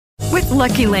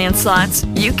Lucky Land Slots,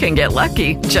 you can get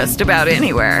lucky just about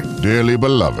anywhere. Dearly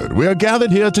beloved, we are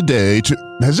gathered here today to...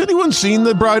 Has anyone seen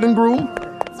the bride and groom?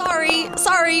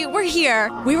 Sorry, we're here.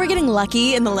 We were getting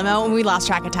lucky in the limo and we lost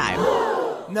track of time.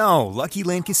 No, Lucky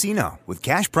Land Casino, with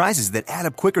cash prizes that add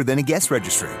up quicker than a guest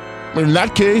registry. In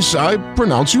that case, I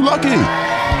pronounce you lucky.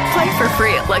 Play for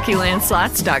free at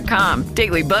LuckyLandSlots.com.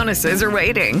 Daily bonuses are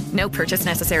waiting. No purchase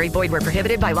necessary. Void where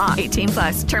prohibited by law.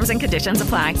 18+. Terms and conditions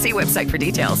apply. See website for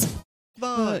details.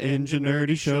 The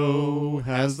Enginerdy Show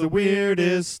has the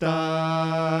weirdest style.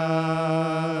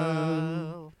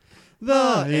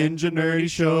 The Enginerdy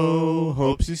Show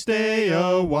hopes you stay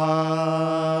a while.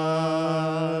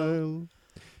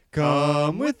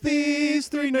 Come with these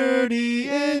three nerdy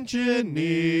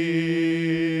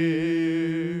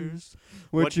engineers.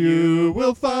 What you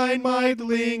will find might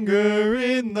linger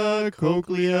in the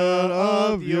cochlea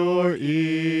of your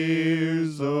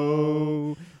ears.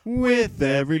 Oh, with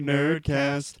every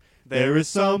nerdcast, there is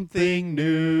something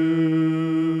new.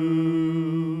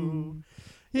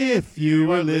 If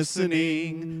you are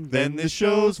listening, then this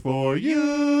show's for you.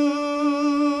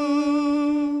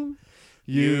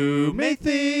 You may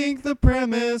think the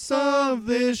premise of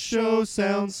this show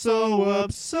sounds so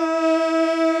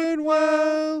absurd.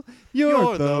 Well,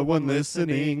 you're the one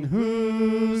listening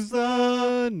who's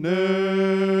the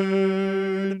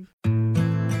nerd.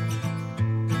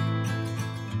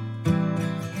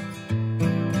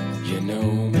 You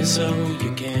know me so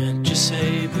you can't just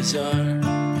say bizarre.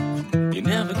 You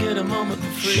never get a moment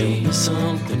for free. Show me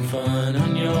something fun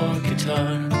on your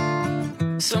guitar.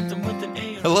 Something with an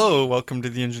A. Hello, welcome to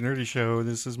the Enginerdy Show.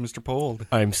 This is Mr. Pold.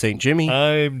 I'm St. Jimmy.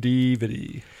 I'm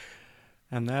DVD.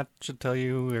 And that should tell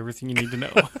you everything you need to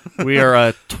know. We are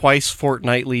a twice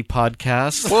fortnightly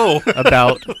podcast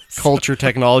about culture,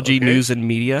 technology, news, and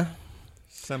media.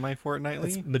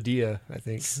 Semi-fortnightly? That's Medea, I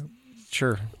think.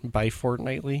 Sure,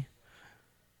 bi-fortnightly.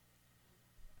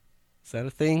 Is that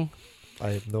a thing?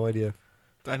 I have no idea.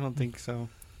 I don't think so.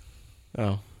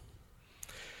 Oh.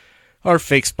 Our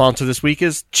fake sponsor this week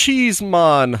is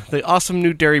Cheesemon, the awesome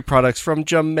new dairy products from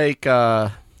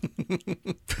Jamaica.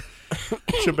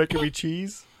 Jamaica me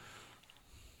cheese?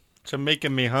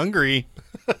 Jamaica me hungry.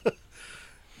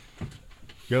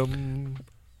 Yum.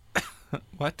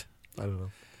 What? I don't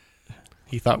know.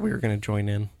 He thought we were going to join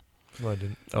in. No, I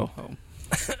didn't. Oh.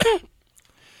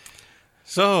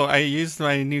 So, I used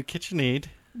my new KitchenAid.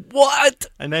 What?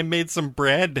 And I made some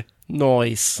bread.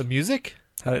 Nice. The music?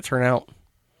 How'd it turn out?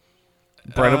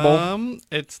 Breadable?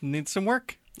 It needs some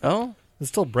work. Oh. It's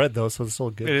still bread, though, so it's still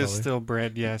good. It is still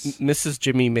bread, yes. Mrs.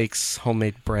 Jimmy makes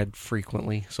homemade bread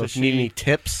frequently. So if you need any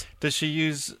tips... Does she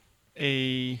use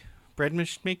a bread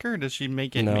maker, or does she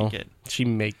make it? She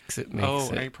makes it.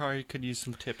 I probably could use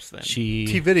some tips then.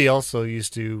 T-Viddy also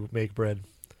used to make bread.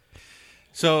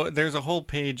 So there's a whole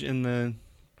page in the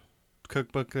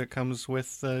cookbook that comes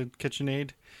with the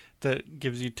KitchenAid that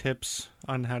gives you tips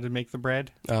on how to make the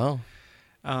bread. Oh.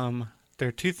 There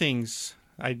are two things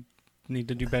I need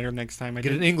to do better next time.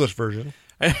 Get an English version.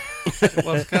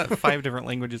 Well, it's got 5 different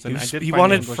languages, and he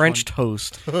wanted French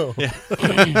toast. Oh. Yeah.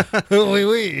 Oui,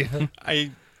 oui.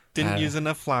 I didn't use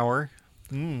enough flour.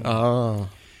 Oh.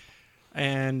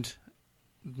 And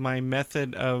my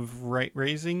method of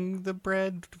raising the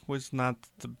bread was not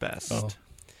the best. Oh.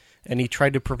 And he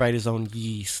tried to provide his own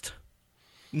yeast.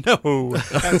 No,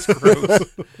 that's gross.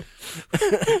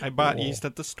 I bought yeast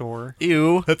at the store.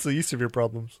 Ew. That's the yeast of your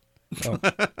problems.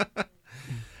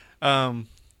 Oh.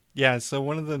 Yeah, so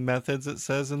one of the methods it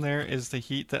says in there is to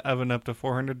heat the oven up to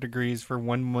 400 degrees for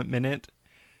 1 minute,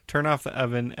 turn off the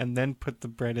oven, and then put the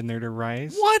bread in there to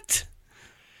rise. What?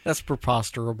 That's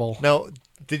preposterable. Now,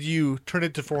 did you turn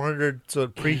it to 400 so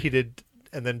it preheated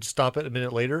and then stop it a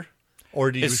minute later? Or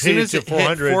did you as soon as it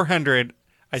hit 400,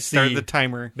 I started the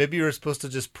timer. Maybe you were supposed to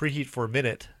just preheat for a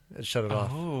minute and shut it off.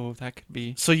 Oh, that could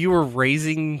be. So you were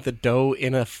raising the dough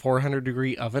in a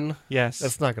 400-degree oven? Yes.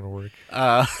 That's not going to work.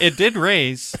 It did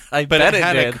raise, but it it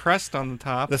had did. a crust on the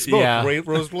top. The smoke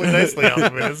rose really nicely out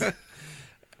of it.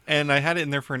 And I had it in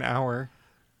there for an hour.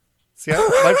 See,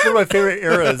 one of my favorite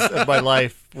eras of my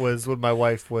life was when my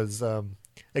wife was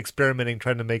experimenting,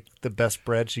 trying to make the best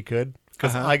bread she could.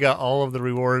 Because I got all of the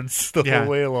rewards the whole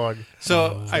way along.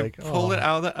 So I pull it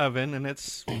out of the oven, and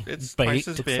it's twice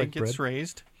as big. Like it's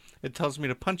raised. It tells me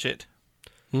to punch it.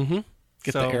 Mm-hmm.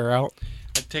 Get the air out.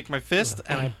 I take my fist,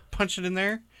 and I punch it in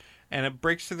there, and it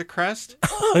breaks through the crust.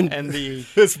 And the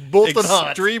it's molten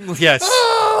hot. Yes.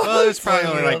 Well, it's probably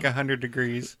only like 100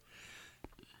 degrees.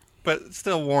 But it's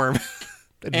still warm.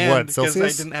 And what, because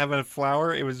Celsius? I didn't have enough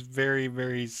flour, it was very,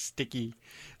 very sticky.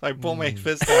 I pull my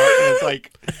fist out, and it's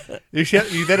like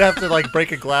You then have to like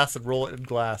break a glass and roll it in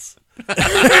glass.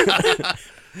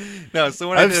 no. So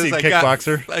what I've I did seen is I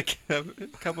Kickboxer. got like a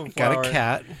cup of Got flour, a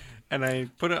cat. and I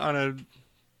put it on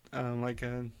a like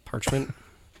a Parchment.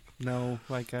 no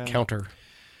like a Counter.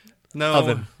 no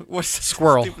Oven. What's the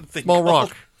Squirrel. stupid thing Small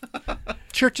called? rock.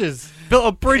 Churches. Built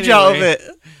a bridge out of Anyway.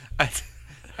 it.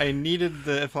 I kneaded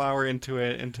the flour into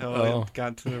it until it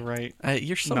got to the right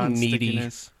You're so needy.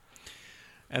 non-stickiness.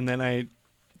 And then I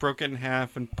broke it in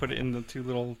half and put it in the 2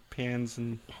 little pans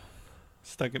and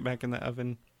stuck it back in the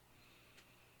oven,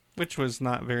 which was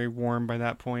not very warm by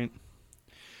that point.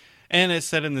 And it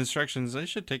said in the instructions it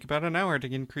should take about an hour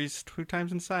to increase 2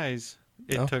 times in size.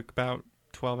 It took about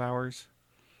 12 hours.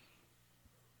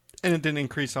 And it didn't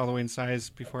increase all the way in size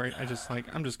before I'm just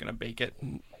going to bake it.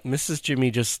 Mrs. Jimmy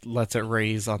just lets it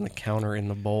raise on the counter in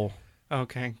the bowl.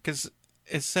 Okay, because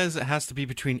it says it has to be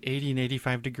between 80 and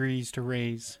 85 degrees to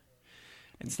raise.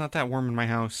 It's not that warm in my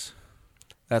house.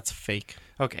 That's fake.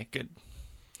 Okay, good.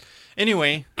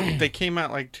 Anyway, they came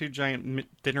out like 2 giant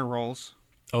dinner rolls.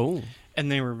 Oh.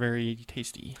 And they were very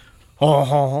tasty.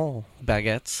 Oh.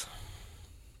 Baguettes.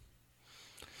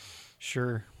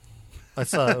 Sure. I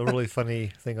saw a really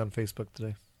funny thing on Facebook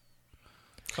today.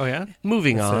 Oh, yeah?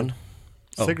 Moving It said, on.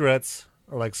 Cigarettes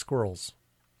are like squirrels.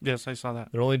 Yes, I saw that.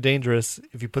 They're only dangerous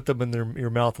if you put them in your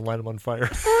mouth and light them on fire.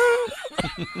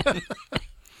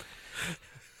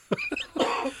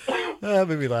 That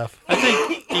made me laugh. I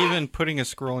think even putting a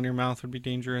squirrel in your mouth would be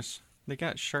dangerous. They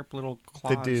got sharp little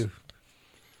claws. They do.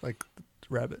 Like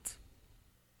rabbits.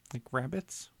 Like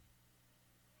rabbits?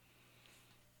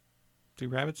 Do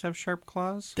rabbits have sharp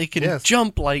claws? They can Yes.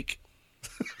 jump like...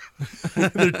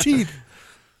 Their teeth.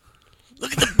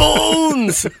 Look at the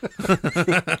bones!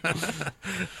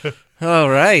 All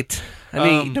right.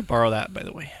 I need to borrow that, by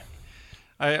the way.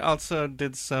 I also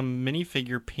did some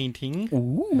minifigure painting.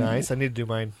 Ooh. Nice. I need to do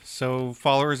mine. So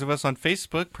followers of us on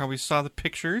Facebook probably saw the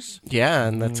pictures. Yeah,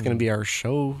 and that's going to be our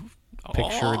show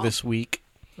picture this week,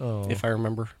 Oh. if I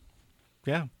remember.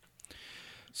 Yeah.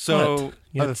 So What?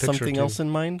 You I have have a picture, something too. else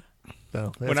in mind?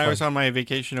 No, when I was on my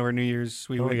vacation over New Year's,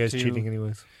 we went you guys to cheating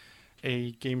anyways.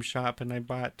 a game shop and I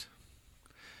bought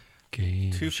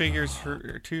 2 figures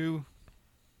for 2.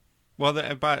 Well,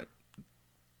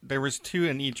 there was 2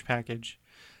 in each package.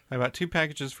 I bought 2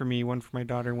 packages for me, one for my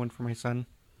daughter, one for my son.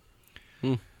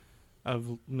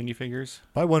 Of minifigures.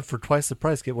 Buy one for twice the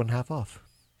price, get one half off.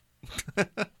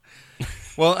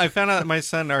 Well, I found out that my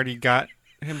son already got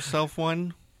himself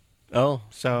one. Oh.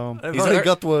 So I've already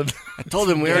got one. I told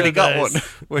him we already got one.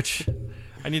 Which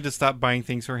I need to stop buying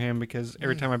things for him because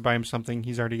every time I buy him something,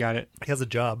 he's already got it. He has a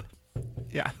job.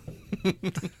 Yeah.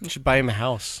 You should buy him a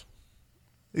house.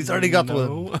 He's already got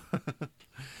one.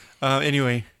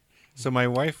 Anyway, so my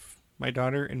wife, my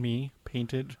daughter, and me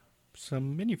painted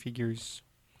some minifigures.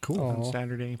 Cool. On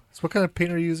Saturday. So what kind of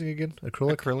paint are you using again?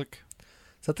 Acrylic? Acrylic.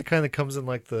 Is that the kind that comes in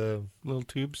like the... Little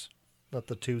tubes. Not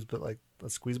the tubes, but like a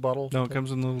squeeze bottle? No, it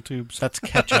comes in little tubes. That's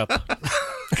ketchup.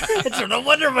 No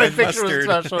wonder my And picture mustard. was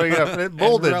not showing up. It And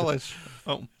molded. relish.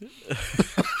 Oh.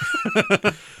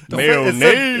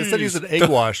 It said use an egg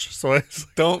wash. So I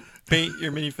Don't paint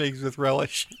your minifigs with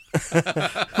relish.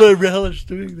 I relish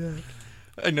doing that.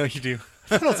 I know you do.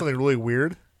 I found out something really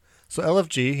weird. So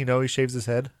LFG, he shaves his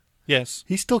head. Yes.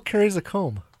 He still carries a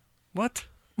comb. What?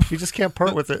 He just can't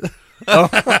part with it.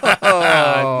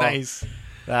 Nice.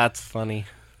 That's funny.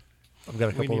 I've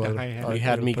got a We couple need a of hi-hat. You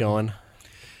had me going.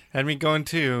 Had me going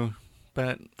too,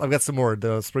 but I've got some more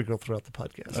to sprinkle throughout the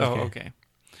podcast. oh, okay.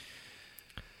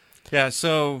 Yeah,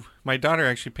 so my daughter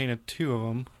actually painted 2 of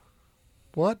them.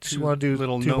 What? Does she want to do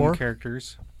little 2 gnome more?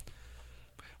 characters.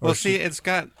 Or Well, she- see, it's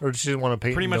got Or does she want to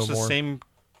paint pretty no much the more? same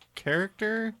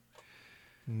character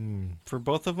for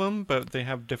both of them, but they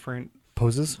have different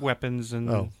Poses? weapons and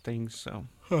Oh. things. So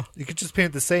You could just paint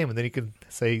it the same, and then you could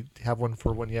say have one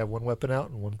for when you have one weapon out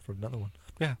and one for another one.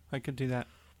 yeah, I could do that.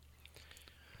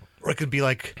 Or it could be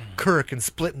like Kirk and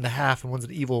split into half, and one's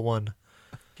an evil one.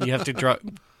 You have to put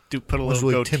a One's little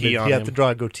really goatee timid. on You him. have to draw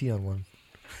a goatee on one.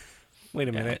 Wait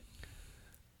a minute.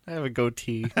 I have a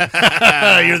goatee.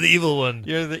 You're the evil one.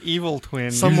 You're the evil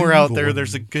twin. Somewhere out evil there, one.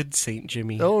 there's a good Saint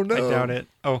Jimmy. Oh no! I doubt it.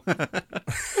 Oh.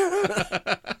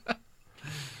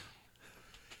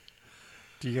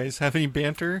 Do you guys have any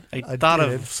banter? I I thought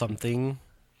did. of something.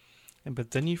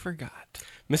 But then you forgot.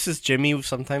 Mrs. Jimmy,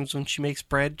 sometimes when she makes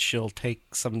bread, she'll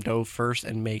take some dough first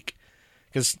and make...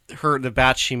 Because the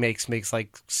batch she makes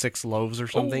like 6 loaves or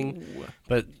something. Oh.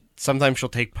 But sometimes she'll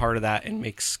take part of that and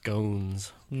make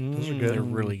scones. Those are good. They're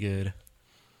really good.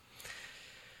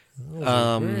 Those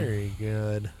are very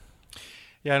good.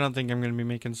 Yeah, I don't think I'm going to be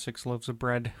making 6 loaves of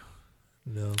bread.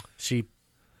 No. She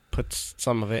puts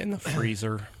some of it in the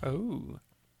freezer. Oh.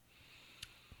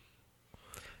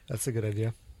 That's a good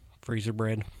idea. Freezer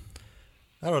bread.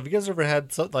 I don't know. Have you guys ever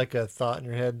had like a thought in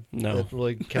your head that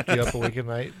really kept you up awake at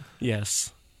night?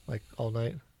 Yes. Like all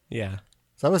night? Yeah.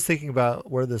 So I was thinking about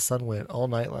where the sun went all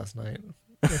night last night.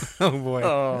 Oh, boy.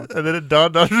 Oh. And then it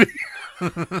dawned on me.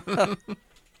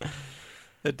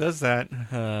 It does that.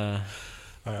 All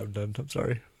right, I'm done. I'm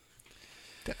sorry.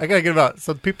 I got to get about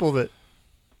some people that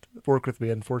work with me,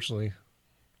 unfortunately.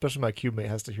 Especially my cube mate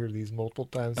has to hear these multiple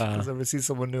times. Because if I see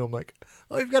someone new, I'm like,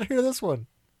 oh, you've got to hear this one.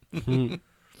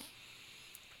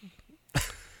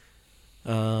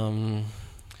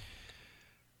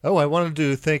 Oh, I wanted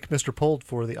to thank Mr. Pold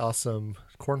for the awesome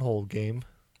cornhole game.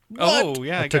 Oh,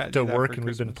 yeah. I took to work and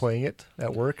we've been playing it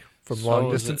at work from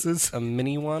long distances. A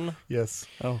mini one? Yes.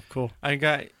 Oh, cool. I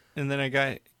got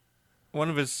one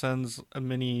of his sons a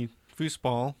mini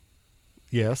foosball.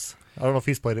 Yes. I don't know if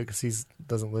he's played it because he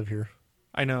doesn't live here.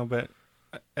 I know, but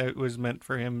it was meant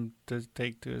for him to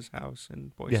take to his house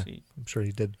in Boise. Yeah, I'm sure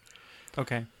he did.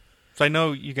 Okay. So I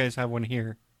know you guys have one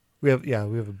here. We have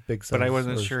a big size. But I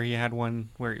wasn't sure he had one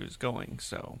where he was going,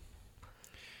 so.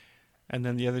 And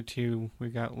then the other two, we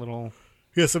got little.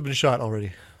 Yes, I've been shot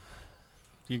already.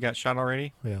 You got shot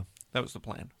already? Yeah. That was the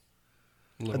plan.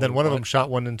 And then one of them shot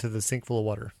one into the sink full of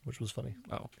water, which was funny.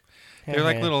 Oh. They're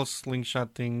like little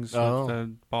slingshot things with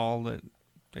a ball that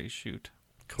they shoot.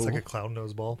 Cool. It's like a clown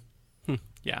nose ball.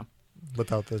 Yeah.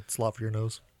 Without the slot for your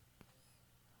nose.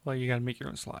 Well, you got to make your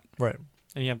own slot. Right.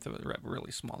 And you have to have a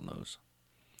really small nose.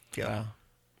 Yeah.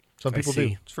 Some people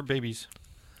do. It's for babies.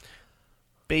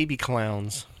 Baby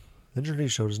clowns. The Enginerdy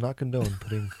Show does not condone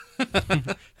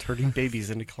turning babies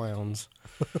into clowns.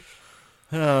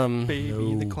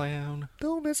 Baby the clown.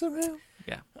 Don't mess around.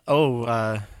 Yeah.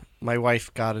 Oh, my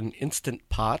wife got an Instant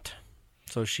Pot,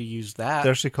 so she used that.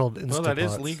 They're actually called Instant Well, that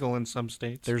Pots. is legal in some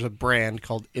states. There's a brand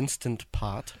called Instant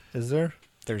Pot. Is there?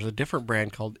 There's a different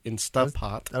brand called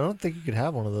Instapot. I don't think you could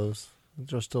have one of those.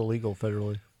 They're still legal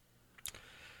federally.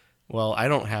 Well, I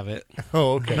don't have it.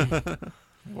 Oh, okay.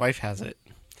 Wife has it.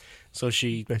 So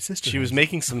she has was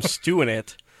making some stew in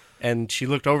it, and she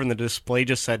looked over and the display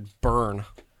just said burn.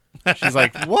 She's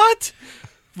like, what?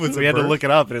 We had to look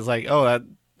it up, and it's like, oh, that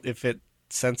if it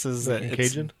senses that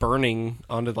it's burning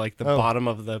onto like the bottom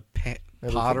of the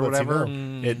pot or whatever,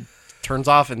 it turns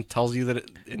off and tells you that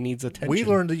it needs attention. We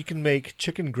learned that you can make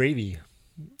chicken gravy,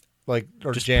 or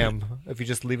just jam. If you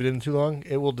just leave it in too long,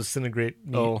 it will disintegrate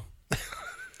meat. Oh.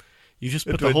 You just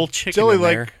put the whole chicken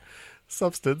jelly-like in there.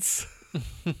 Substance.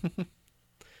 And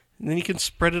then you can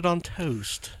spread it on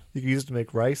toast. You can use it to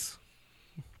make rice.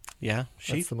 Yeah.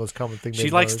 That's the most common thing.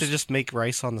 She likes to just make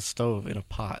rice on the stove in a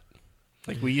pot.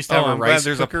 Like we used to have a rice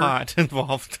there's cooker. A pot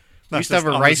involved. We used to have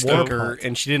a rice cooker,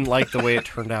 and she didn't like the way it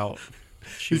turned out.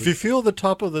 If you fill the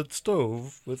top of the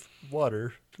stove with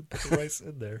water, to put the rice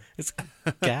in there. It's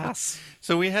gas.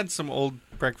 So we had some old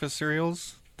breakfast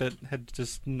cereals that had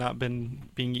just not been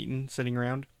being eaten, sitting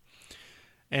around.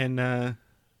 And I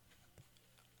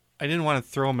didn't want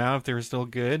to throw them out if they were still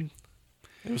good.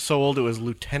 It was so old it was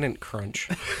Lieutenant Crunch.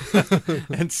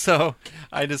 And so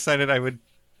I decided I would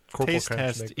Corporal taste Crunch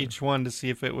test each one to see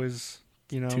if it was,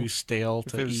 too stale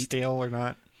if to it was eat. stale or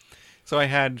not. So I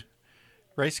had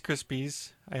Rice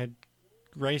Krispies, I had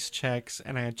Rice Chex,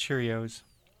 and I had Cheerios.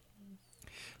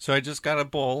 So I just got a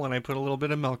bowl and I put a little bit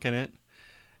of milk in it,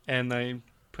 and I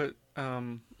put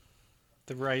the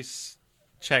Rice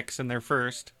Chex in there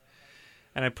first,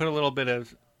 and I put a little bit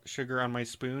of sugar on my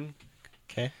spoon.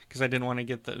 Okay. Because I didn't want to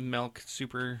get the milk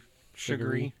super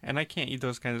sugary. And I can't eat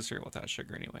those kinds of cereal without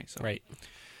sugar anyway. So. Right.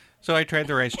 So I tried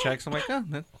the Rice Chex. I'm like, oh,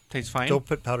 that tastes fine. Don't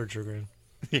put powdered sugar in.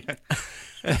 Yeah.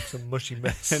 It's a mushy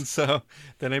mess. And so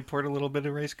then I poured a little bit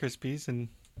of Rice Krispies and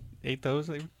ate those.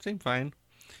 They seemed fine.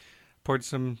 Poured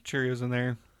some Cheerios in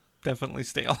there. Definitely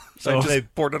stale. So I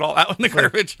just poured it all out in the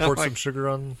garbage. Poured some sugar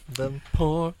on them.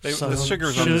 The sugar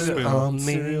was on the spoon. On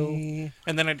me.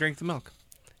 And then I drank the milk.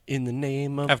 In the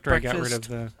name of After breakfast. I got rid of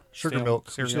the Sugar milk.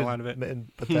 cereal out of it.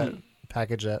 And put that,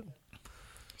 package that.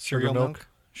 Cereal milk?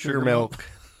 Sugar milk.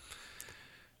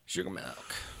 Sugar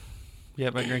milk.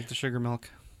 Yep, I drank the sugar milk.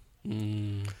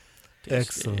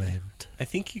 Excellent. I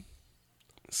think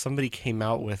somebody came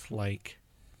out with like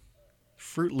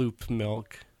Fruit Loop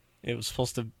milk. It was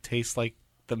supposed to taste like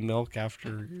the milk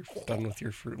after you're done with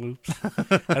your Fruit Loops.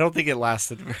 I don't think it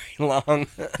lasted very long.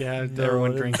 Yeah, No,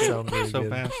 everyone it drank didn't sound it very so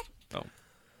good. fast. Oh.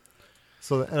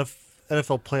 So the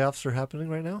NFL playoffs are happening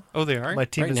right now. Oh, they are? My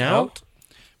team Right is now? out.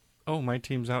 Oh, my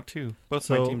team's out too. Both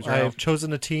So my teams are I've out.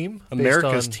 chosen a team.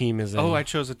 America's based on team is in. Oh, I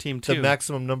chose a team too. the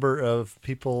maximum number of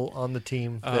people on the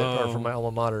team that are from my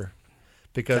alma mater.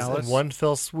 because Dallas? in one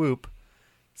fell swoop,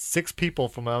 6 people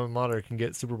from my alma mater can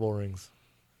get Super Bowl rings.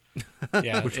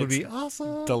 Yeah, which would be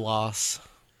awesome. DeLoss.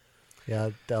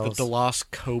 Yeah, Dallas. The DeLoss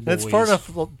Cowboys. And it's far enough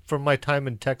from my time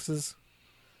in Texas.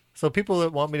 So people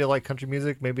that want me to like country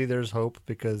music, maybe there's hope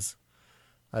because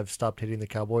I've stopped hating the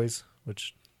Cowboys,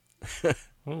 which...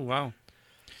 Oh, wow.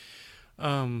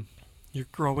 You're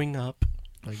growing up.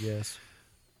 I guess.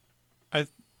 I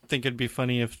think it'd be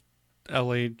funny if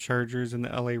L.A. Chargers and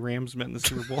the L.A. Rams met in the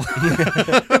Super Bowl.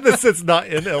 It's not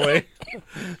in L.A.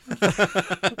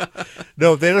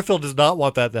 No, the NFL does not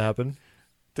want that to happen.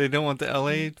 They don't want the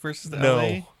L.A. versus the No.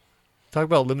 L.A.? Talk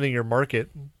about limiting your market,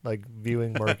 like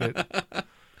viewing market.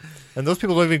 And those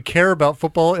people don't even care about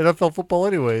football, NFL football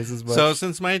anyways, as much. So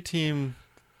since my team,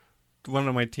 one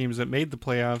of my teams that made the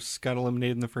playoffs, got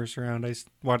eliminated in the first round, I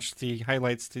watched the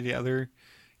highlights to the other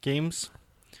games.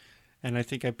 And I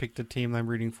think I picked the team I'm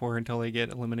rooting for until they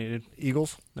get eliminated.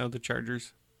 Eagles? No, the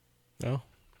Chargers. No.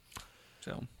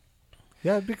 So.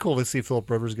 Yeah, it'd be cool to see Phillip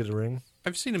Rivers get a ring.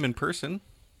 I've seen him in person.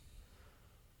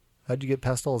 How'd you get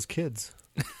past all his kids?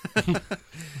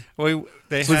 Well,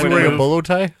 they Was he had wearing a bolo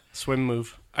tie? Swim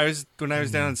move. When I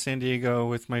was down in San Diego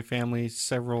with my family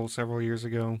several years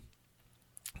ago,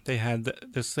 they had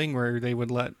this thing where they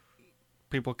would let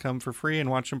people come for free and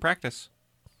watch them practice.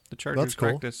 The Chargers That's cool.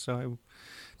 practice. So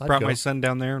I I'd brought go. my son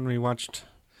down there and we watched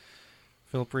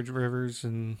Phillip Rivers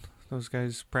and those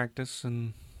guys practice.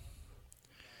 And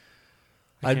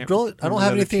I can't don't remember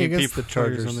have the anything other against the players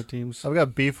Chargers. on the teams. I've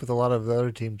got beef with a lot of the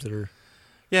other teams that are...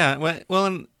 Yeah, well,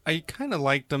 and I kind of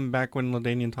liked them back when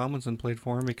LaDainian Tomlinson played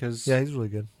for him because Yeah, he's really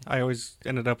good. I always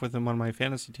ended up with him on my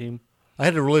fantasy team. I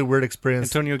had a really weird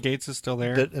experience Antonio Gates is still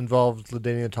there. that involved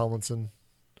LaDainian Tomlinson,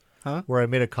 Huh? where I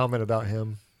made a comment about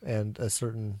him and a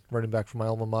certain running back from my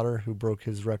alma mater who broke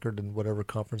his record in whatever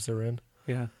conference they were in.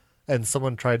 Yeah. And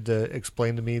someone tried to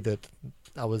explain to me that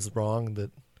I was wrong,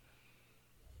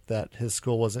 that his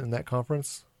school wasn't in that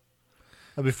conference.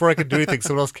 And before I could do anything,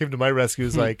 someone else came to my rescue.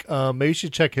 Was like, maybe you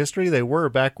should check history. They were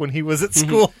back when he was at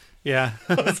school. Yeah.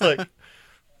 I was like,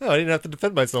 no, I didn't have to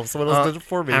defend myself. Someone else did it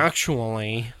for me.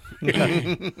 Actually. They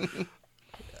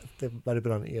might have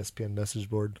been on an ESPN message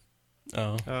board.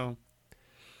 Oh. Oh.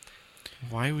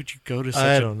 Why would you go to I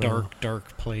such a don't know.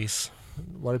 dark place?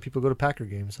 Why do people go to Packer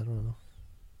games? I don't know.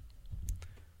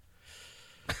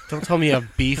 Don't tell me you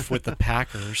have beef with the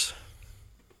Packers.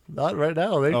 Not right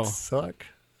now. They Oh. suck.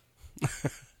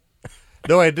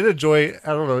 No, I did enjoy,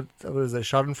 I don't know, what is that,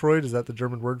 Schadenfreude? Is that the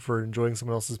German word for enjoying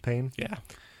someone else's pain? Yeah.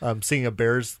 Seeing a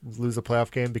Bears lose a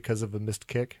playoff game because of a missed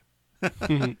kick.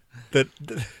 that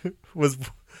was,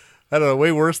 I don't know,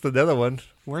 way worse than the other one.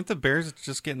 Weren't the Bears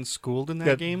just getting schooled in that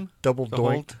Got game? double the whole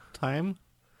doinked. time?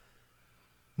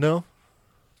 No.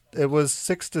 It was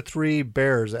 6-3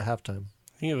 Bears at halftime.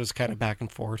 I think it was kind of back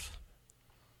and forth.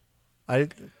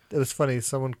 It was funny.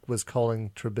 Someone was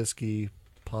calling Trubisky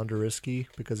Ponderiski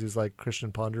because he's like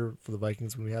Christian Ponder for the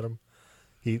Vikings when we had him.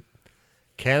 He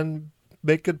can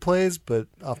make good plays, but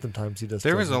oftentimes he does.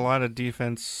 There was a lot of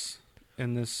defense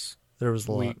in this There was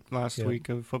a lot. last Yeah. week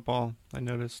of football, I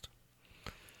noticed.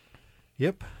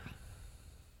 Yep.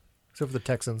 Except for the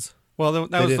Texans. Well, that was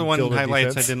the didn't one field the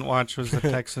highlights defense. I didn't watch was the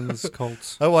Texans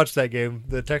Colts. I watched that game.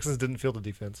 The Texans didn't field the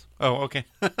defense. Oh, okay.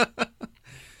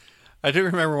 I do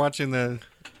remember watching the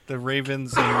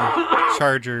Ravens and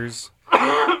Chargers,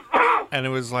 and it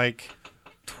was like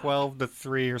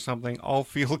 12-3 or something, all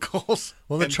field goals.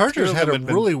 Well, the And Chargers two of had them a had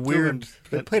been- really two of weird. them-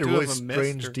 They played a two of really them missed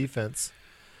strange or- defense.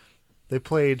 They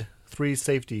played 3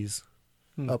 safeties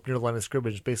up near the line of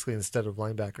scrimmage, basically instead of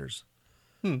linebackers,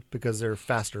 because they're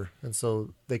faster, and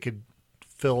so they could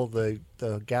fill the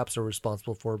gaps they're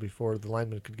responsible for before the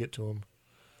linemen could get to them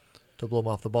to blow them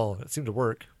off the ball. And it seemed to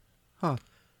work. Huh.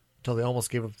 Until they almost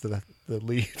gave up the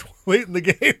lead late in the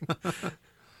game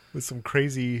with some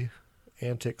crazy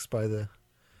antics by the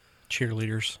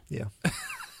Cheerleaders. yeah.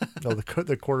 No,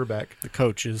 the quarterback. The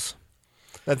coaches.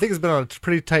 I think it's been on a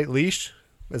pretty tight leash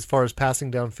as far as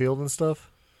passing downfield and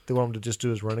stuff. They want him to just do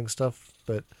his running stuff,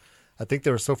 but I think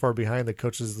they were so far behind the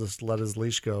coaches just let his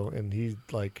leash go, and he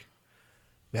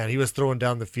he was throwing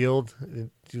down the field.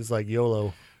 He was like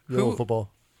YOLO football.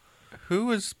 Who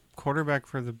was quarterback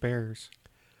for the Bears?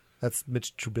 That's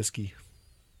Mitch Trubisky.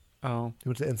 Oh, He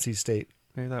went to NC State.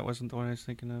 maybe that wasn't the one I was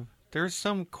thinking of. There's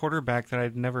some quarterback that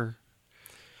I'd never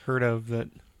heard of that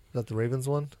Is that the Ravens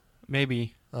one?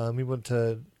 maybe. He went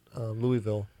to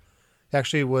Louisville. He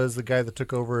actually was the guy that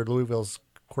took over Louisville's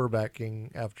quarterbacking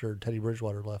after Teddy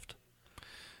Bridgewater left.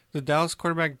 The Dallas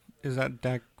quarterback, is that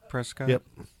Dak Prescott? Yep.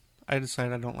 I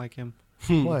decided I don't like him.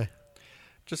 Why?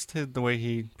 Just the way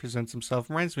he presents himself.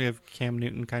 Reminds me of Cam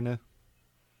Newton, kind of.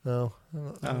 No,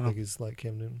 I don't think he's like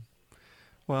Cam Newton.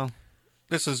 Well,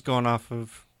 this is going off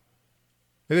of...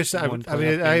 Maybe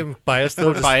I'm biased,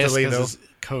 though. Biased because his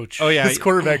coach. Oh, yeah. His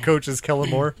quarterback coach is Kellen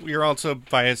Moore. You're also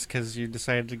biased because you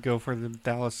decided to go for the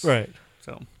Dallas. Right.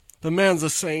 So the man's a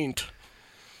saint.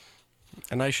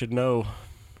 And I should know.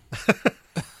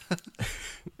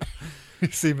 You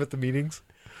see him at the meetings?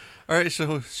 All right,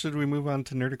 so should we move on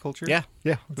to nerdiculture? Yeah.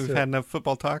 Yeah. We've had enough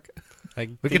football talk. We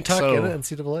can talk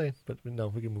NCAA, but no,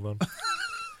 we can move on.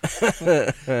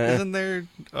 Isn't there...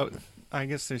 Oh, I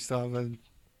guess they still have a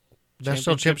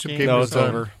National championship game. No, it's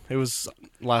over. It was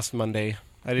last Monday.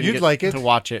 I didn't get like to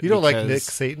watch it. You don't like Nick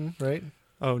Satan, right?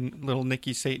 Oh, little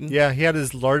Nicky Satan? Yeah, he had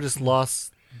his largest loss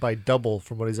by double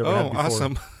from what he's ever had before. Oh,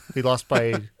 awesome. He lost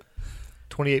by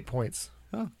 28 points.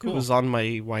 Oh, cool. It was on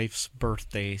my wife's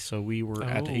birthday, so we were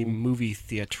at a movie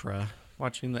theater.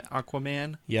 Watching the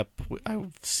Aquaman? Yep.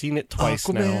 I've seen it twice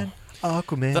now.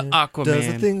 Aquaman. The Aquaman. Does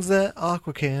the things that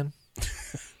Aqua can.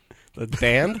 The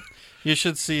band? You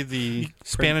should see the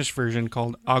Spanish version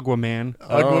called Aguaman.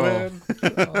 Aquaman.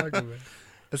 Aquaman.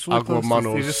 It's really close.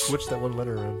 Aguamanos. You just switch that one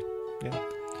letter around. Yeah.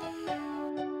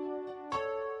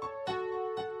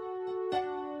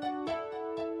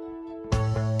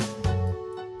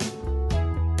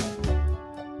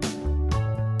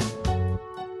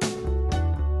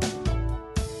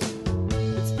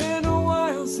 It's been a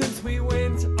while since we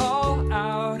went all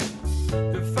out.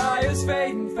 The fire's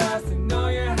fading fast, I know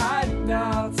you're hiding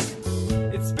doubts.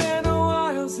 It's been a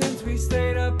while since we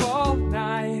stayed up all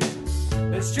night.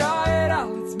 Let's try it out,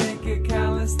 let's make it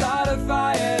count, let's start a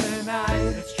fire tonight.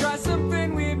 Let's try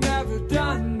something we've never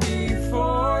done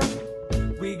before.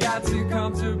 We got too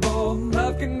comfortable,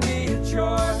 love can be a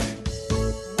chore.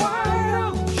 Why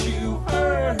don't you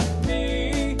hurt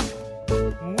me?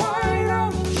 Why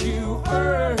don't you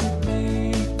hurt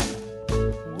me?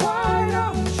 Why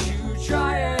don't you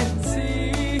try and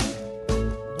see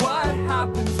what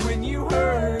happens when you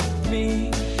hurt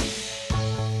me?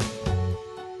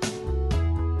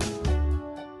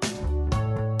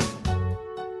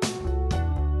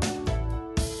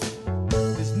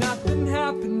 There's nothing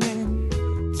happening,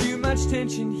 too much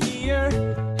tension here.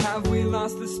 Have we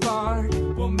lost the spark?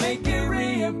 We'll make it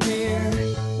reappear.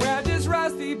 We're just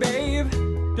rusty, babe,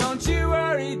 don't you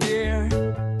worry, dear.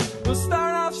 We'll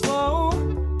start off slow,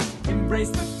 embrace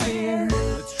the fear.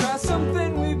 Let's try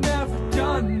something we've never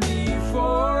done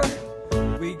before.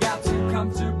 We got too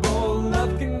comfortable,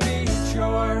 love can be a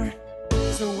chore.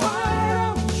 So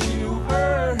why don't you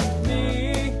hurt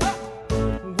me?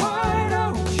 Why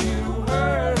don't you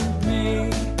hurt me?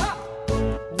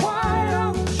 Why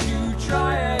don't you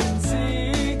try and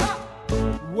see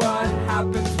what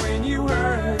happens when you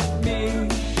hurt me?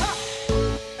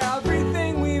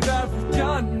 Everything we've ever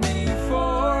done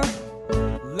before,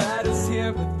 let us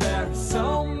hear, but there is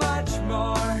so much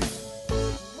more.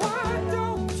 Why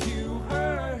don't you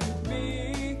hurt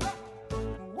me?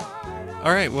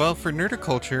 All right, well, for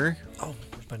nerdiculture... Oh,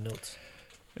 where's my notes?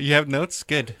 You have notes?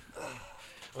 Good.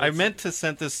 I meant to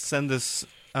send this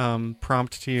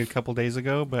prompt to you a couple days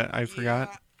ago, but I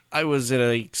forgot. I was at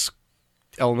a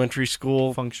elementary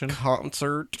school Function?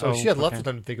 concert. Oh, she had lots okay. of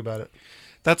time to think about it.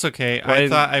 That's okay. But I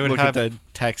thought I would look have... at the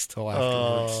text till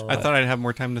afterwards. I thought I'd have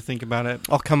more time to think about it.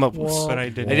 I'll come up with but I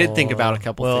didn't. I did think about a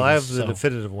couple Well, things. I have the so.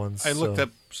 definitive ones. I looked so. up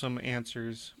some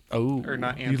answers. Oh. Or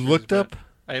not answers. You looked but up?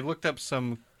 I looked up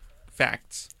some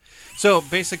facts. So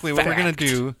basically what we're going to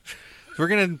do is we're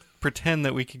going to pretend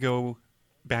that we could go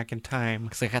back in time.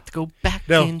 Because I got to go back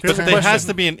No, in here's But a time. it has question.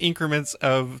 to be in increments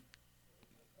of...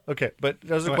 Okay, but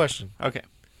there's a What? question. Okay.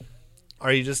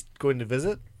 Are you just going to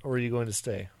visit, or are you going to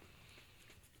stay?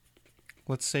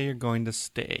 Let's say you're going to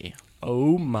stay.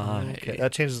 Oh, my. Okay,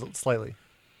 that changes it slightly.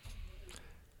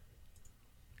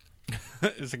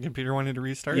 Is the computer wanting to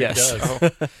restart? Yes. It Oh.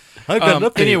 I've got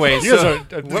nothing. Anyway, you guys so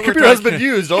the what we're computer has talking- been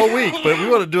used all week, but we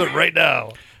want to do it right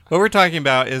now. What we're talking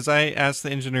about is I asked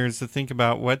the engineers to think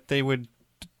about what they would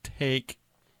take,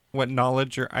 what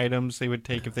knowledge or items they would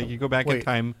take if they could go back in Wait.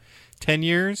 time 10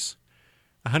 years,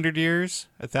 100 years,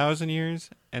 1,000 years,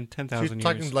 and So 10,000 you're years.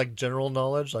 talking like general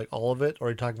knowledge, like all of it, or are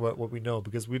you talking about what we know?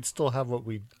 Because we'd still have what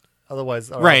we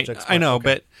otherwise. Our Right, objects I know, okay.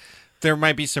 but there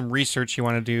might be some research you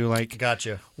want to do, like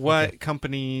Gotcha. what Okay.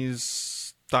 company's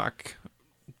stock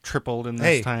tripled in this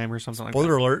Hey, time or something like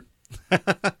Spoiler alert.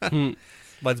 that.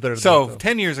 Mine's better than So, that, though.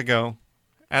 10 years ago,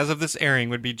 as of this airing,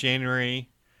 would be January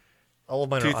All of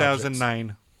mine are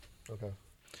 2009. objects. Okay.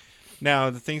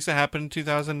 Now, the things that happened in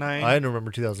 2009... I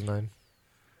remember 2009.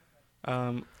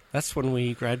 That's when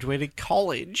we graduated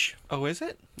college. Oh, is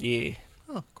it? Yeah.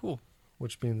 Oh, cool.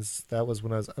 Which means that was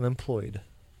when I was unemployed.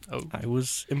 Oh. I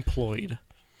was employed.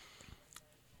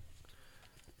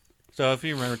 So if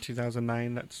you remember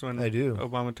 2009, that's when I do.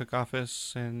 Obama took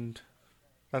office, and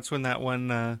that's when that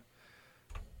one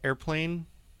airplane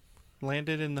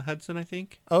landed in the Hudson, I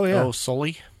think. Oh, yeah. Oh,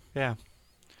 Sully? Yeah.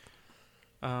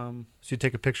 So you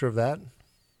take a picture of that?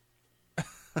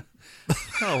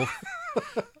 No.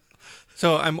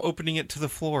 So I'm opening it to the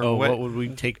floor. Oh, what would we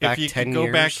take back 10 years? If you could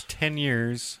go back 10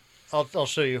 years... I'll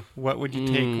show you. What would you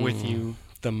take with you?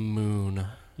 The moon.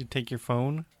 You'd take your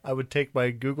phone? I would take my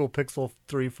Google Pixel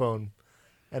 3 phone,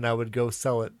 and I would go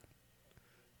sell it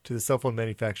to the cell phone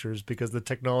manufacturers because the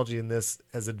technology in this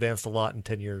has advanced a lot in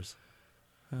 10 years.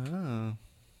 Oh.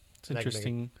 It's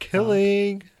interesting.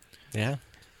 Killing. Yeah.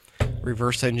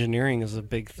 Reverse engineering is a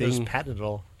big thing. There's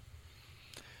patentable.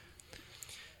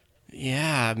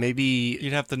 Yeah, maybe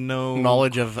you'd have to know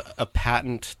knowledge of a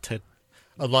patent to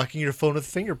unlocking your phone with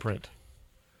fingerprint.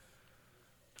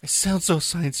 It sounds so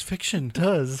science fiction. It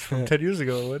does. From 10 years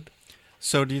ago it would.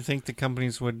 So do you think the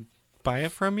companies would buy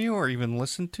it from you or even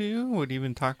listen to you? Would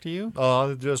even talk to you? Oh, all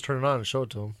they do is turn it on and show it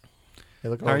to them. Hey,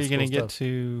 look at How all are you this going to cool get stuff.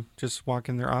 to just walk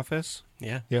in their office?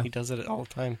 Yeah, Yeah. he does it all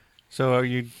the time. So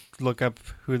you look up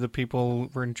who the people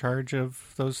were in charge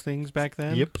of those things back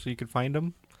then? Yep. So you could find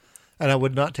them? And I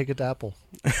would not take it to Apple.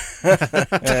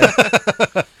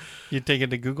 You'd take it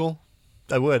to Google?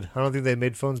 I would. I don't think they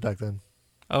made phones back then.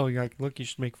 Oh, you're like, look, you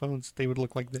should make phones. They would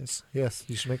look like this. Yes,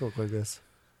 you should make it look like this.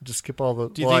 Just skip all the...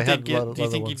 Do you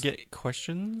think, you'd get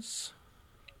questions?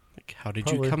 Like, how did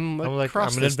Probably. you come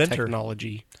across I'm an this inventor.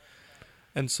 technology?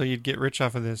 And so you'd get rich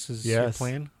off of this is your Yes.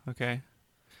 plan? Okay.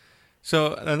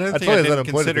 So another I'd thing I probably didn't unemployed at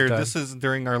the consider, time. this is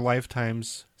during our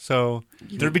lifetimes. So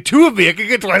There'd be two of me. I could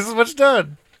get twice as much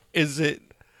done. is it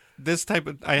this type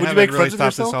of... I Would you haven't make really friends with thought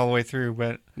this yourself? all the way through,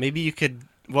 but... Maybe you could...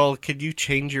 Well, could you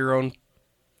change your own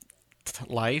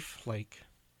life? Like,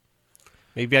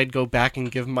 maybe I'd go back and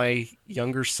give my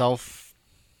younger self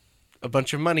a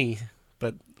bunch of money,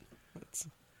 but...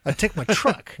 I'd take my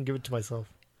truck and give it to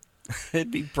myself.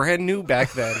 It'd be brand new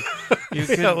back then. You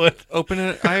could Yeah, it would. open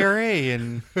an IRA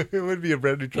and... It would be a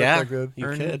brand new truck Yeah, back then. you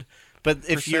Earn could. But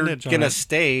if you're percentage on going to it.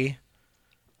 stay,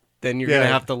 then you're Yeah. going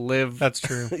to have to live... That's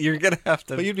true. You're going to have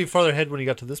to... But you'd be farther ahead when you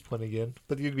got to this point again.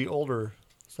 But you'd be older.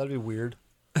 So that'd be weird.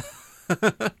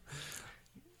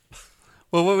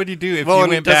 Well, what would you do if Well, you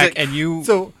and went does back it- and you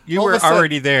So, you all were of a sudden-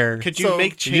 already there? Could you So,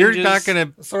 make changes? You're not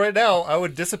going to... So right now, I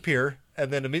would disappear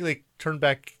and then immediately turn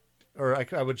back, or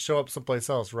I would show up someplace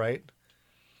else, right?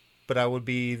 But I would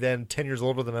be then 10 years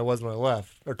older than I was when I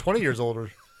left. Or 20 years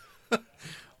older.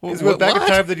 Because you went back in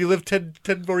time, then you lived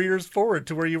 10 more years forward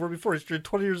to where you were before. So you're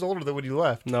 20 years older than when you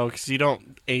left. No, because you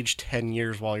don't age 10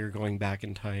 years while you're going back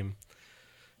in time.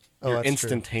 Oh, You're that's true.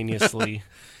 instantaneously...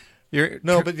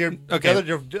 No, but you're Okay.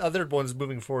 your other one's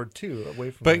moving forward too, away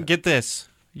from But that. get this.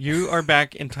 You are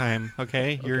back in time,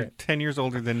 okay? You're Okay. 10 years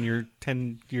older than your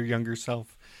younger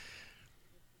self.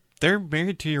 They're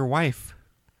married to your wife.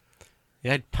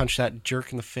 Yeah, I'd punch that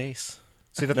jerk in the face.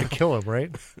 So you'd have to kill him,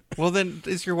 right? Well, then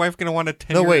is your wife going to want a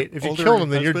 10 No, wait. If you kill him,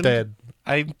 then you're dead.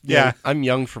 Yeah. I'm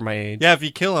young for my age. Yeah, if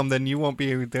you kill him, then you won't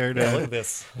be there to... Yeah, look at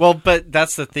this. Well, but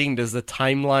that's the thing. Does the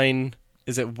timeline...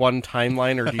 Is it one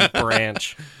timeline or do you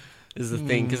branch? Is the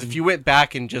thing. Because if you went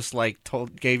back and just like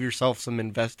gave yourself some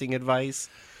investing advice,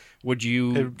 would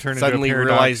you It'd turn into a suddenly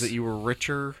paradox. realize that you were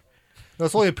richer? No,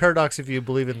 it's only a paradox if you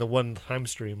believe in the one time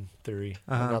stream theory,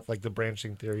 not like the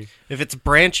branching theory. If it's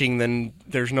branching, then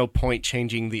there's no point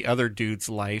changing the other dude's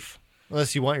life.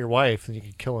 Unless you want your wife, then you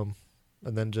can kill him,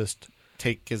 and then just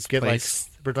Take his get place.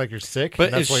 like you're sick. But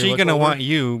and that's is why you she look going to older. want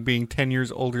you being 10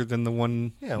 years older than the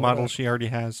one Yeah, why model not? she already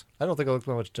has? I don't think I look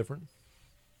that much different.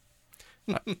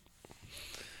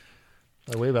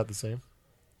 I weigh about the same.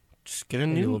 Just get a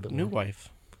Maybe a new little bit new more. wife.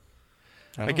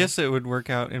 I guess it would work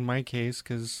out in my case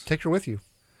because Take her with you.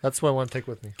 That's what I want to take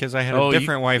with me. I had a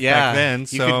different wife back then.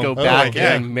 So you could go Oh, back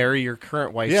yeah. and marry your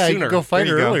current wife Yeah, you sooner. could go find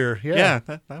There her you go. earlier. Yeah,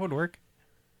 Yeah, that would work.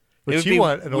 But It would she be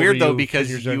want an older weird though you 10 because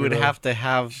years you younger would though. have to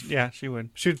have. Yeah, she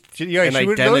would. She an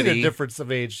would know the identity. difference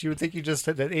of age. She would think you just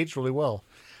had aged really well.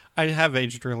 I have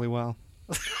aged really well.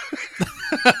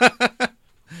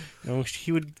 No,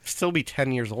 he would still be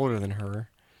 10 years older than her.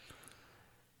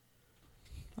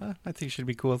 I think she'd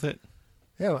be cool with it.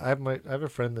 Yeah, I have a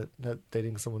friend that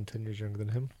dating someone 10 years younger than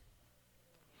him.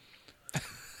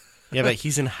 Yeah, but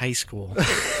he's in high school.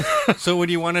 So would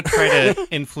you want to try to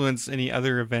influence any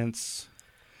other events?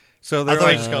 So I there thought I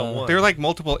like just got one. there were like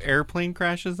multiple airplane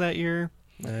crashes that year.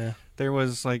 Yeah. There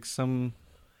was like some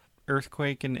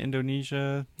earthquake in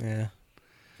Indonesia. Yeah.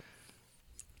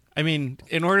 I mean,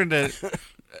 in order to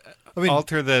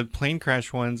alter the plane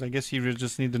crash ones, I guess you would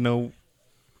just need to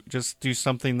just do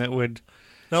something that would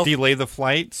Now, delay the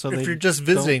flight. So if they you're just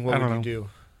visiting, don't- what I would don't you know. do?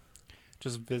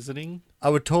 Just visiting? I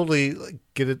would totally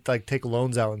get it, take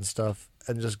loans out and stuff,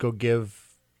 and just go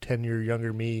give 10-year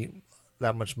younger me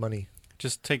that much money.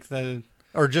 Just take the...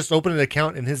 Or just open an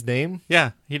account in his name.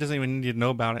 Yeah, he doesn't even need to know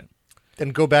about it.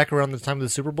 And go back around the time of the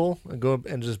Super Bowl and go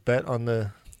and just bet on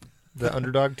the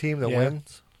underdog team that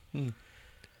wins. And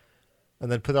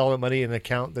then put all that money in an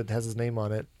account that has his name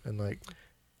on it, and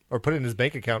or put it in his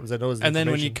bank account because I know his information. And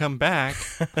then when you come back,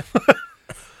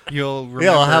 you'll remember.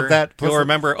 Yeah, I'll have that. You'll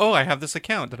remember. Oh, I have this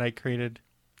account that I created.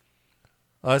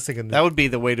 I was thinking that would be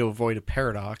the way to avoid a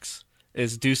paradox: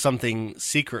 is do something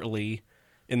secretly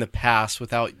in the past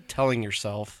without telling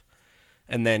yourself,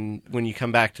 and then when you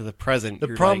come back to the present, the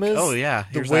you're problem like, is, oh yeah,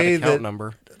 here's the way that account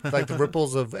number. The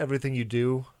ripples of everything you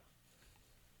do.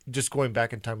 Just going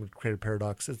back in time would create a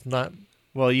paradox. It's not...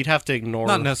 Well, you'd have to ignore...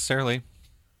 Not necessarily.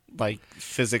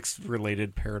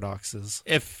 Physics-related paradoxes.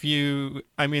 If you...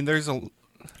 I mean, there's a...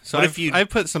 So I've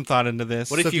put some thought into this.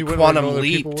 What if you quantum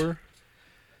leaped?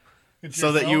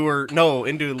 So that you were... No,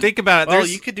 into... Think about it. Well,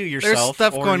 you could do yourself.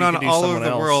 There's stuff going on all over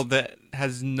the world that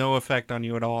has no effect on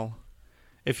you at all.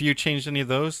 If you changed any of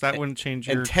those, that wouldn't change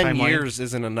your timeline. And 10 years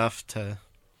isn't enough to...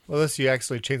 Unless you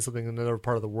actually changed something in another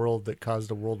part of the world that caused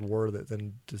a world war that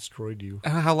then destroyed you.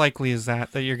 How likely is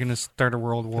that you're going to start a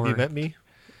world war? Have you met me?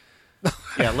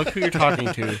 Yeah, look who you're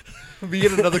talking to. Be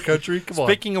in another country? Come on.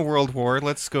 Speaking of world war,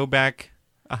 let's go back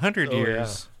 100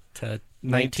 years. Yeah. To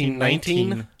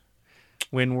 1919.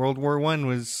 When World War I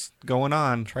was going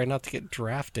on. Try not to get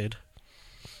drafted.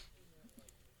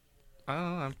 Oh,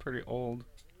 I'm pretty old.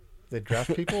 They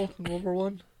draft people in World War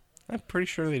I? I'm pretty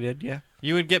sure they did, yeah.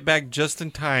 You would get back just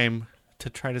in time to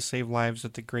try to save lives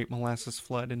at the Great Molasses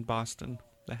Flood in Boston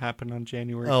that happened on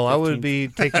January 15th. I would be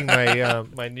taking my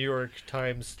my New York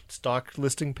Times stock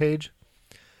listing page,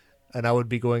 and I would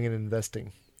be going and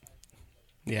investing.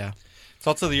 Yeah. It's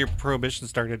also the year Prohibition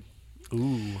started.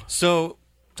 Ooh. So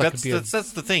that's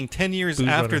the thing. 10 years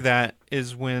after that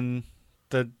is when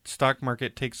the stock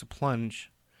market takes a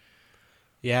plunge.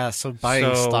 Yeah, so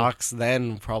buying stocks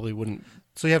then probably wouldn't...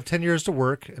 So you have 10 years to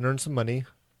work and earn some money,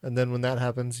 and then when that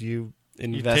happens, you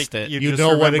invest it. You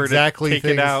know what exactly take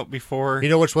it out before. You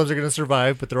know which ones are going to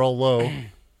survive, but they're all low.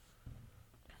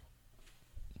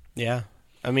 Yeah,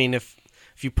 I mean, if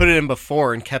you put it in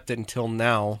before and kept it until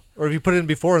now, or if you put it in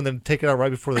before and then take it out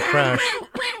right before the crash.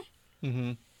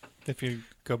 Mm-hmm. If you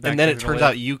go back, and then it turns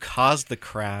out you caused the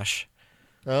crash.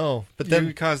 Oh, but then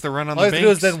you caused the run on all the you banks.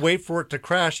 have to do is then wait for it to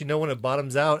crash. You know when it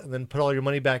bottoms out, and then put all your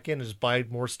money back in and just buy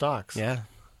more stocks. Yeah,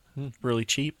 really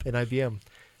cheap. In IBM.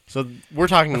 So we're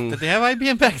talking. Did they have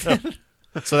IBM back then?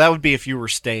 So that would be if you were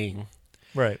staying.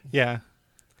 Right. Yeah.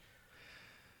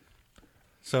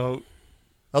 So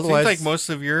otherwise, seems like most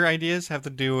of your ideas have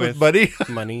to do with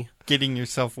money, getting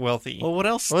yourself wealthy. Well, what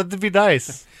else? Well, it'd be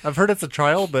nice. I've heard it's a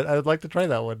trial, but I would like to try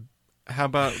that one. How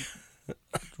about?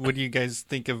 What do you guys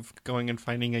think of going and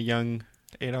finding a young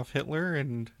Adolf Hitler?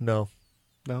 And no,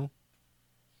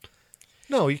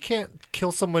 you can't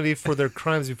kill somebody for their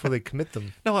crimes before they commit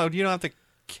them. No, you don't have to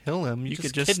kill him. You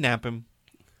could just kidnap him.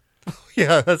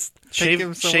 Yeah, that's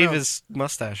shave his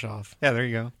mustache off. Yeah, there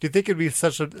you go. Do you think it'd be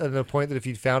such a point that if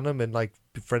you found him and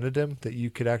befriended him, that you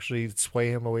could actually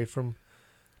sway him away from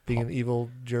being an evil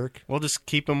jerk? Well, just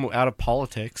keep him out of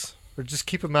politics, or just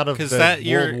keep him out of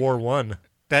World War I.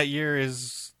 That year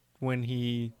is when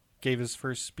he gave his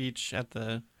first speech at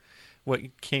what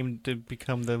came to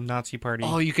become the Nazi Party.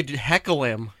 Oh, you could heckle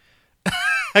him.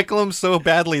 Heckle him so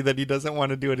badly that he doesn't want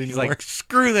to do it anymore. He's like,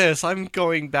 screw this, I'm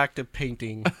going back to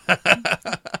painting.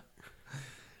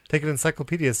 Take an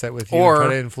encyclopedia set with you or and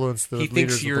try to influence the leaders of the world.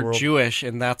 He thinks you're Jewish,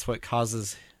 and that's what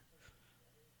causes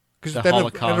the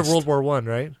Holocaust. End of World War I,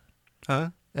 right? Huh?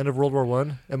 End of World War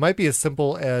I. It might be as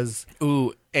simple as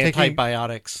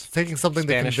antibiotics. Taking something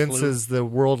Spanish that convinces the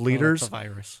world leaders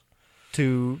virus.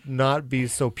 To not be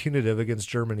so punitive against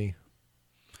Germany,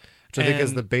 which I think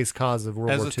is the base cause of World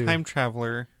War II. As a time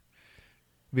traveler,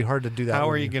 it'd be hard to do that. How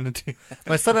are you going to do that?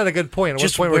 My son had a good point. At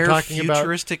Just one point wear we're talking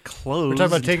futuristic clothes. We're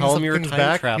talking about taking some things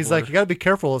back. Traveler. He's like, you got to be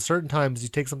careful. At certain times, you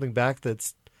take something back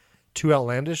that's too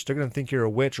outlandish, they're going to think you're a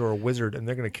witch or a wizard, and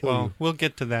they're going to kill you. We'll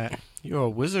get to that. You're a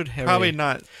wizard, Harry. Probably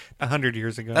not 100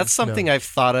 years ago. That's something I've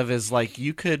thought of is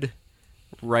you could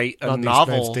write a not novel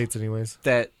in the United States anyways.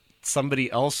 That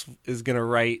somebody else is going to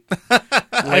write I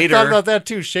later. thought about that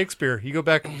too. Shakespeare. You go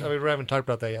back. I mean, we haven't talked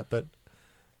about that yet, but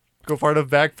go far enough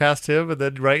back past him, and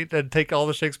then write and take all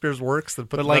the Shakespeare's works and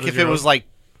put. But them if it was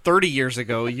 30 years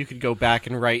ago, you could go back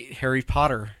and write Harry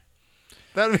Potter.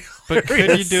 That'd be but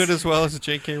could you do it as well as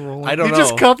J.K. Rowling? I don't know. You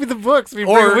just copy the books. Bring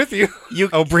it with you.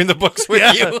 Bring the books with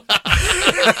you.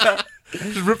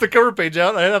 Just rip the cover page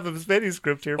out. I have the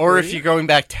manuscript here. Or if you're going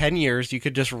back 10 years, you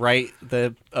could just write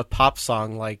a pop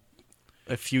song like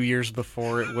a few years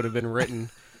before it would have been written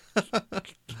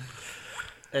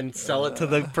and sell it to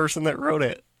the person that wrote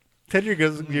it. 10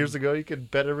 years ago, you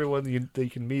could bet everyone that you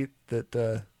can meet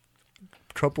that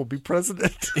Trump will be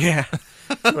president. Yeah.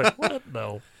 Like, what?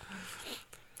 No.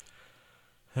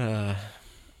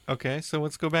 Okay, so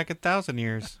let's go back 1,000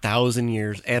 years. 1,000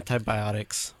 years.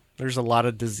 Antibiotics. There's a lot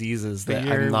of diseases that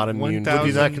year I'm not immune to. Would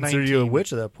you not consider you a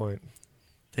witch at that point?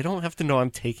 They don't have to know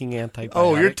I'm taking antibiotics.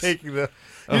 Oh, you're taking the...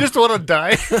 You just want to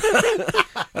die?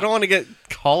 I don't want to get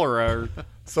cholera.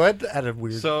 So I had a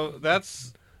weird... So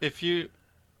that's... If you...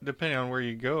 Depending on where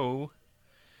you go...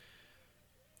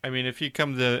 I mean, if you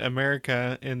come to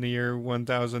America in the year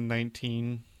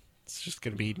 1019... It's just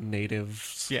going to be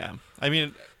natives. Yeah. I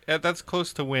mean, that's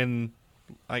close to when...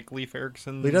 Like Leif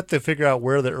Erikson... We'd have to figure out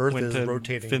where the Earth is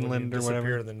rotating. Finland or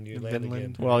whatever. Then you land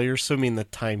again. Well, you're assuming the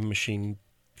time machine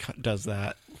does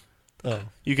that. Oh.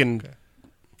 You can... Okay.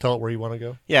 Tell it where you want to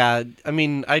go? Yeah, I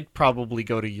mean, I'd probably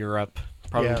go to Europe.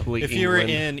 Probably If England. you were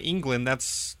in England,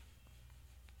 that's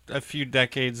a few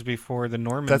decades before the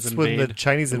Normans That's invade. when the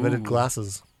Chinese invented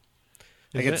glasses.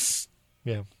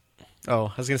 Yeah. Oh,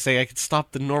 I was going to say I could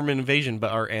stop the Norman invasion,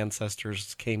 but our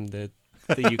ancestors came to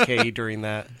the UK during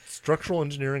that. Structural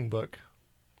engineering book.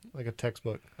 Like a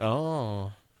textbook.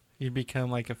 Oh. You'd become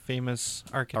like a famous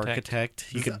architect.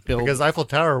 You could build... Because Eiffel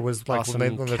Tower was like awesome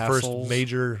one of the first castles.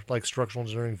 major like structural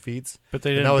engineering feats. But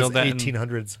they didn't and that build was that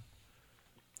 1800s.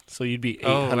 So you'd be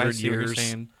 800 I see years. what you're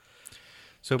saying.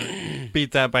 So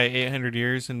beat that by 800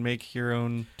 years and make your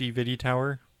own DVD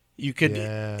tower. You could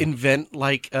invent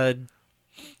like a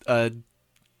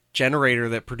generator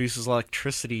that produces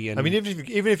electricity. And I mean,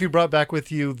 even if you brought back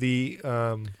with you the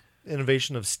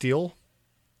innovation of steel,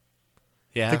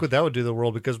 yeah, think what that would do to the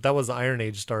world, because that was the Iron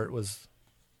Age start.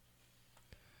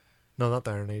 No, not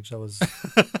the Iron Age. That was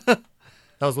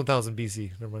 1000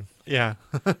 BC. Never mind. Yeah,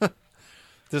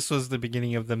 this was the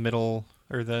beginning of the middle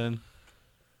or the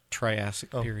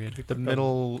Triassic period. The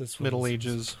Middle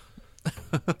Ages.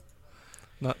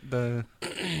 Not the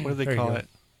what do they call it?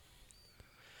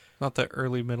 Not the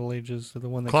early Middle Ages, the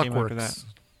one that came after that.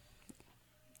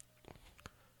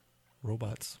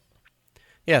 Robots.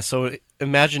 Yeah, so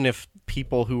imagine if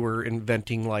people who were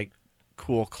inventing like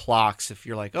cool clocks, if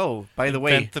you're like, oh, by the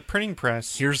way, the printing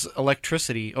press. Here's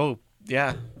electricity. Oh,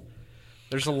 yeah.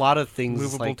 There's a lot of things.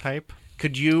 Movable like, type.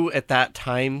 Could you at that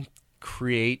time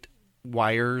create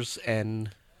wires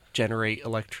and generate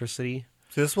electricity?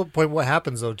 So this is what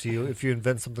happens though to you if you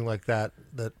invent something like that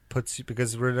puts you,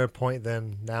 because we're at a point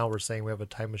then now we're saying we have a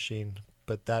time machine,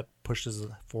 but that pushes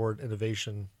forward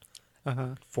innovation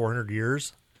 400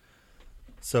 years.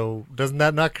 So doesn't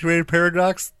that not create a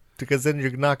paradox? Because then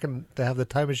you're not going to have the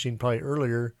time machine probably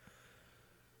earlier.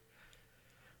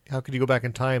 How could you go back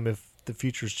in time if the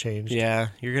future's changed? Yeah,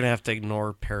 you're going to have to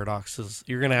ignore paradoxes.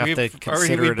 You're going to have to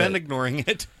consider we've been ignoring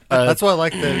it. That's why I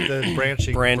like the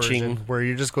branching version, where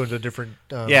you're just going to a different...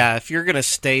 yeah, if you're going to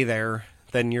stay there,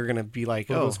 then you're going to be like,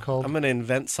 I'm going to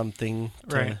invent something,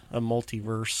 a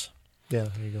multiverse. Yeah,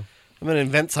 there you go. I'm going to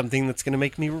invent something that's going to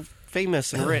make me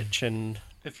famous and rich. And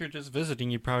if you're just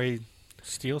visiting, you probably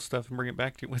steal stuff and bring it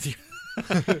back with you.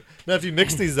 Now, if you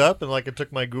mix these up and like I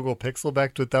took my Google Pixel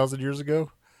back to 1,000 years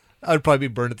ago, I'd probably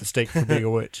be burned at the stake for being a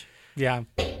witch. Yeah.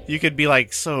 You could be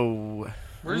like, so...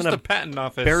 Where's the patent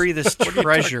office? Bury this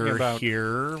treasure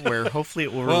here, where hopefully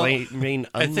it will remain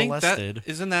unmolested.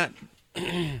 Isn't that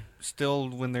still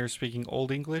when they're speaking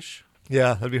Old English?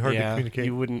 Yeah, that'd be hard to communicate.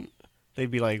 You wouldn't.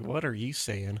 They'd be like, "What are you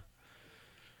saying?"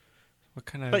 What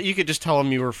kind of? But you could just tell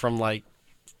them you were from like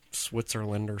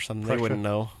Switzerland or something. Prussia. They wouldn't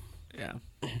know. Yeah.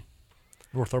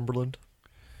 Northumberland.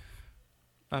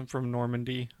 I'm from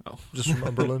Normandy. Oh, just from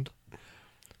Umberland.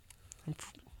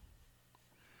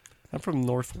 I'm from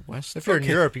Northwest. If you're in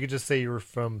Europe, you could just say you were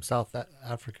from South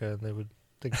Africa, and they would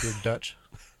think you were Dutch.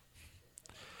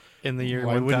 In the year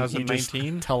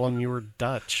 1019? Tell them you were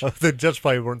Dutch. Oh, the Dutch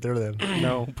probably weren't there then.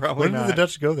 No, probably not. When did the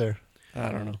Dutch go there?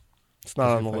 I don't know. It's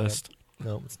not on the list.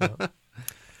 No, it's not.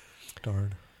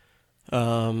 Darn. I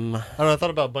don't know. I thought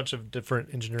about a bunch of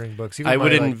different engineering books. Even I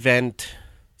would invent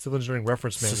civil engineering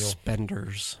reference manual.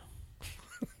 Suspenders.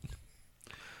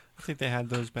 I think they had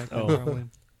those back then. Probably.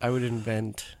 I would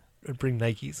invent. I'd bring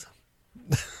Nikes.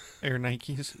 Air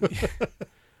Nikes.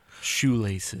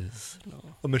 Shoelaces. No.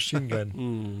 A machine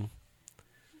gun.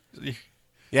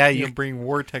 Yeah, you can bring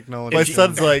war technology. My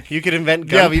son's like, you could invent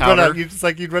gunpowder.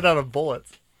 You'd run out of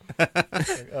bullets.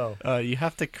 You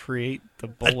have to create the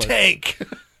bullets. A tank.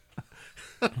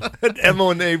 Emma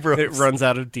and Abrams. It runs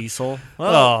out of diesel.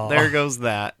 Well, there goes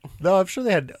that. No, I'm sure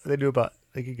they knew about.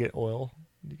 They could get oil.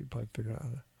 You could probably figure out how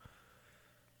to.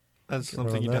 That's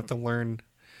something you'd have to learn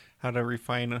how to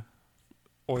refine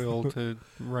oil to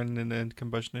run in a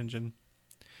combustion engine.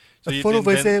 So what do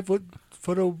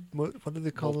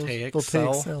they call those?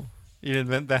 Voltaic cell. You'd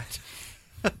invent that.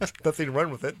 Nothing to run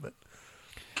with it, but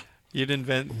you'd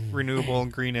invent renewable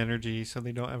and green energy, so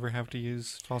they don't ever have to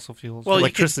use fossil fuels. Well,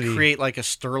 electricity. You could create like a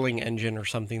Stirling engine or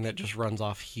something that just runs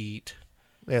off heat.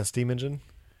 Yeah, steam engine.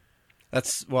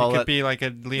 It could be like a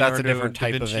Leonardo that's a different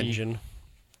type da Vinci of engine.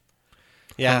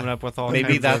 Yeah, coming up with all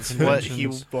maybe kinds that's of what he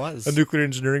inventions. was. A nuclear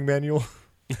engineering manual.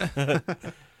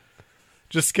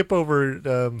 Just skip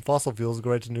over fossil fuels and go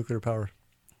right to nuclear power.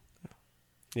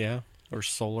 Yeah, or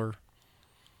solar.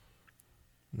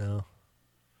 No.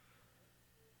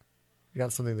 You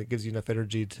got something that gives you enough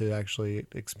energy to actually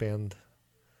expand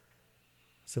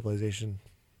civilization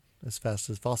as fast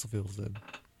as fossil fuels did.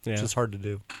 Yeah. Which is hard to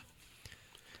do.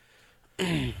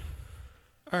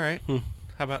 All right.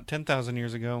 How about 10,000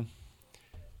 years ago?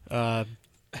 A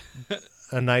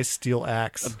nice steel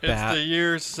axe. It's the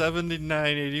year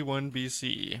 7981 BC.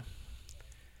 You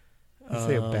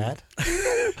say a bat?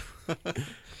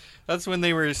 That's when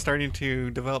they were starting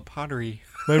to develop pottery.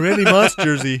 My Randy Moss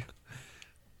jersey.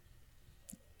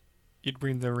 You'd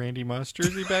bring the Randy Moss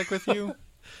jersey back with you?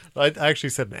 I actually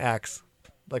said an axe.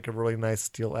 Like a really nice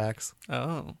steel axe.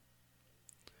 Oh.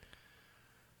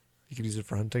 You could use it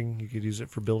for hunting. You could use it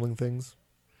for building things.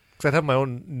 Because I'd have my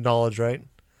own knowledge, right?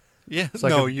 Yeah.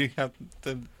 So you have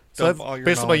to So dump all your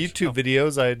based on my knowledge. YouTube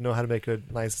videos, I know how to make a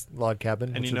nice log cabin.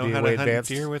 And which you know would be how way to hunt advanced.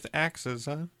 deer with axes,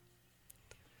 huh?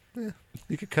 Yeah.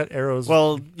 You could cut arrows.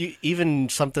 Well, even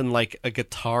something like a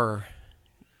guitar.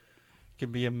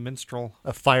 Could be a minstrel.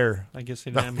 A fire. I guess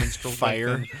they didn't have minstrel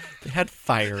Fire. They had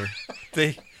fire.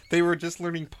 They were just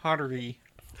learning pottery.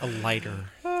 A lighter.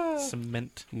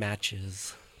 Cement.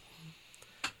 Matches.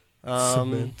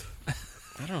 Cement.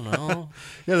 I don't know.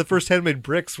 Yeah, the first handmade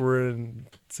bricks were in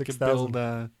Could 6,000.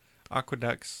 build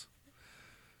aqueducts.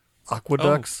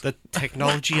 Aqueducts? The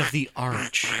technology of the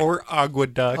arch. Or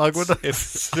aqueducts.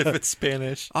 Aqueducts. If it's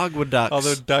Spanish. Aqueducts.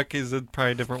 Although duck is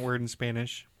probably a different word in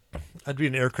Spanish. I'd be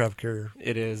an aircraft carrier.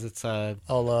 It is. It's a...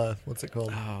 what's it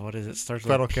called? Oh, what is it? Starts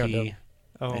Final with P, countdown.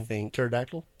 Oh. I think.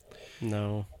 Pterodactyl?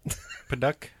 No.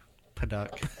 Paduck?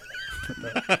 Paduck.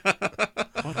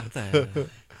 What the...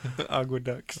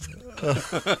 Aqueducts.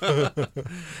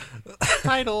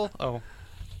 Title. Oh.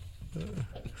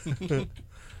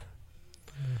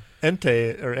 Ent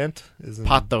is in,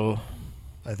 Pato.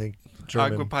 I think,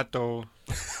 German. Aguapato.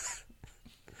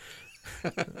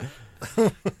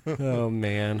 Oh,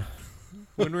 man.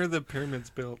 When were the pyramids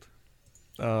built?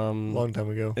 Long time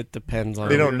ago. It depends on...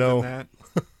 They don't Earlier know. than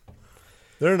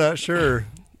They're not sure.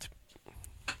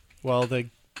 Well,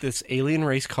 this alien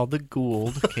race called the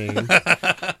Gould came.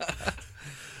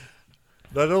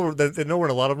 They know when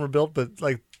a lot of them were built, but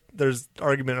like there's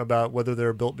argument about whether they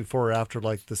were built before or after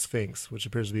like the Sphinx, which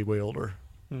appears to be way older.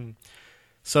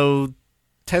 So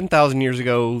 10,000 years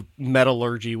ago,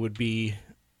 metallurgy would be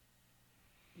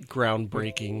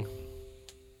groundbreaking.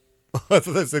 I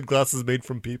thought they said glasses made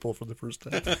from people for the first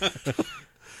time.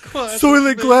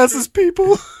 Soylent glasses,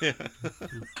 people.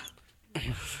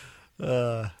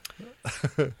 Oh,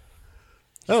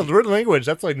 the written language.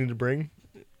 That's what I need to bring.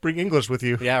 Bring English with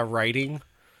you. Yeah, writing,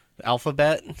 the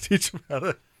alphabet. Teach them how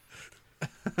to.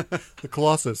 The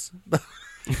Colossus.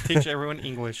 Teach everyone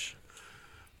English.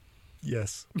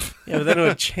 Yes. Yeah, but then it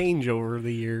would change over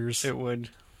the years. It would.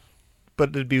 But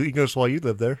it'd be English while you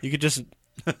live there. You could just...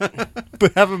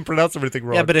 But have them pronounce everything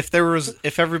wrong. Yeah, but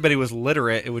if everybody was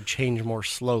literate, it would change more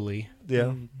slowly.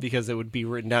 Yeah. Because it would be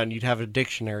written down. You'd have a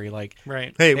dictionary like...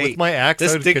 Right. Hey, with my axe, I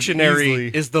this could dictionary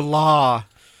easily- is the law.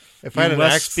 If I had You an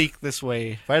must axe, speak this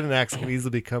way. If I had an axe, I could easily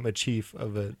become a chief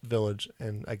of a village,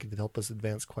 and I could help us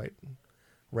advance quite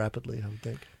rapidly, I would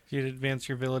think. You'd advance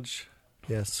your village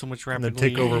Yes. so much And rapidly. then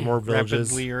take over more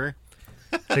villages. Rapidlier.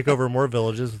 Take over more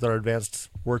villages with our advanced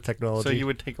war technology. So you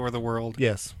would take over the world.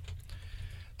 Yes.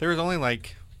 There was only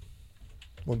like...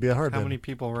 Wouldn't be a hard How one. many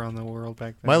people were on the world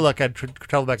back then? My luck, I'd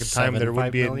travel back in time. 7, There wouldn't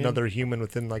 5 be million? another human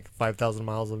within like 5,000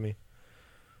 miles of me.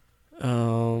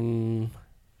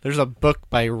 There's a book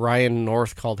by Ryan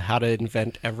North called How to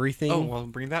Invent Everything. Oh, well,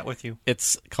 bring that with you.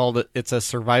 It's a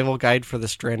survival guide for the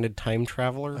stranded time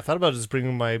traveler. I thought about just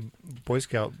bringing my Boy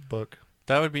Scout book.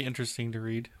 That would be interesting to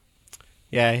read.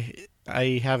 Yeah,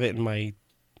 I have it in my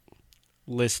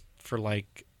list for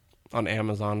like on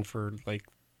Amazon for like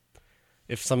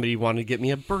if somebody wanted to get me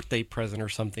a birthday present or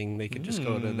something, they could just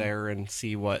go to there and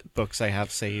see what books I have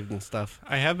saved and stuff.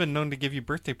 I have been known to give you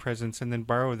birthday presents and then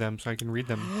borrow them so I can read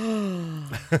them.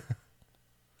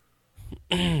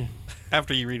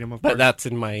 After you read them, of course. But that's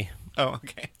in my... Oh,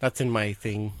 okay. That's in my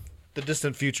thing. The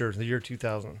distant future, the year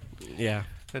 2000. Yeah.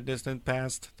 The distant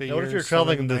past. Now, what if you're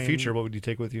traveling into the future? What would you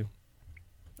take with you?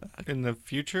 In the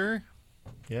future?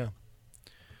 Yeah.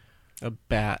 A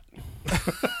bat.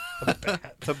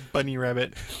 A bunny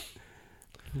rabbit.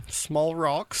 Small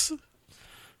rocks.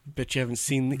 Bet you haven't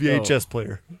seen the VHS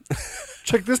player.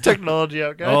 Check this technology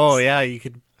out, guys. Oh, yeah. You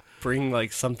could bring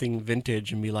like something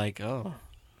vintage and be like, oh,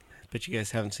 bet you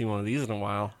guys haven't seen one of these in a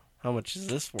while. How much is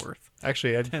this worth?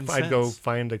 Actually, I'd go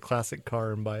find a classic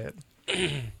car and buy it.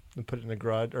 And put it in a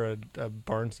garage or a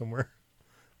barn somewhere.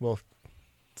 Well,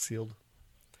 sealed.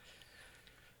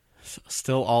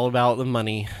 Still all about the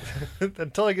money.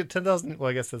 Until I get 10,000. Well,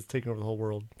 I guess that's taking over the whole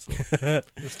world. So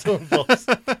it still involves.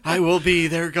 I will be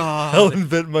their god. I'll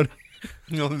invent money.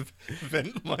 You'll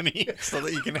invent money so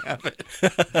that you can have it.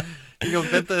 You'll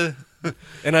invent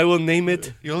and I will name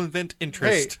it. You'll invent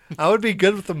interest. Hey, I would be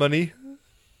good with the money.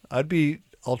 I'd be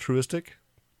altruistic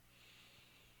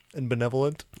and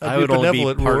benevolent. I would only be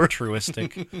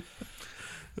altruistic.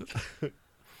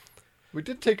 We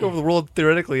did take over the world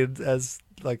theoretically as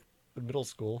like middle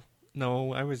school.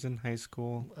 No, I was in high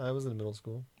school. I was in middle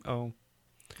school. Oh.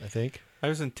 I think. I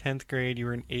was in 10th grade. You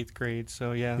were in 8th grade.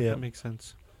 So, yeah, that makes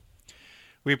sense.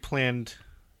 We planned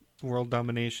world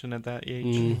domination at that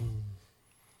age.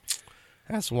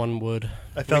 As one would.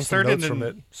 I found some notes from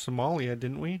it. Somalia,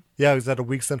 didn't we? Yeah, it was at a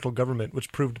weak central government,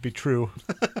 which proved to be true.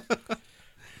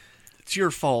 It's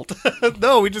your fault.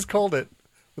 No, we just called it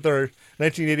with our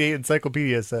 1988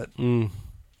 encyclopedia set.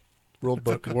 World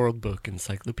book. World book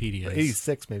encyclopedia.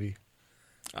 86 maybe.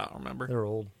 I don't remember. They're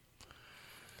old.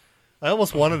 I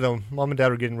almost wanted them. Mom and Dad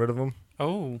were getting rid of them.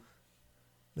 Oh.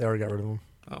 They already got rid of them.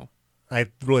 Oh. I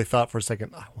really thought for a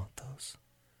second, I want those.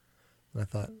 And I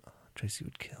thought, Tracy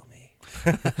would kill me.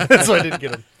 So I didn't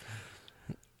get them.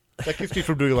 That keeps me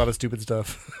from doing a lot of stupid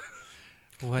stuff.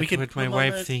 What would my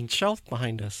wife think? Shelf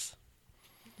behind us.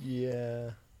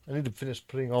 Yeah. I need to finish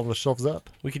putting all the shelves up.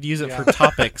 We could use it for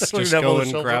topics. Just go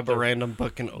and grab a there. random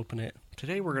book and open it.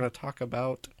 Today we're going to talk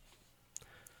about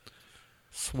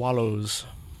swallows.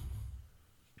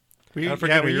 We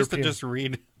used to just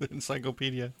read the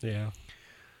encyclopedia. Yeah.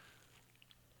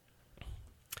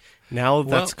 Now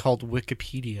that's called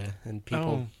Wikipedia, and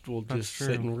people will just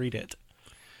sit and read it.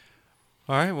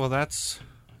 All right, well, that's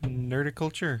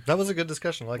nerdiculture. That was a good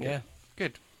discussion. I like it.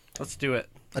 Good. Let's do it.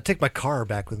 I take my car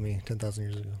back with me 10,000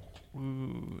 years ago.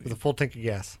 Ooh. With a full tank of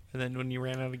gas. And then when you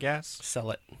ran out of gas?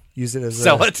 Sell it. Use it as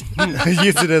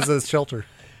Use it as a shelter.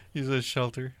 Use it as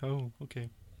shelter. Oh, okay.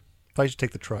 Probably should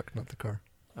take the truck, not the car.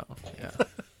 Oh, yeah.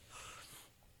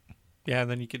 Yeah,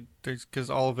 and then you could, because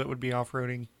all of it would be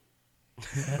off-roading.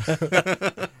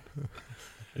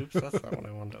 Oops, that's not what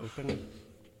I wanted to open.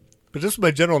 But just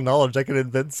my general knowledge, I could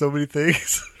invent so many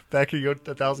things back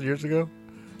 1,000 years ago.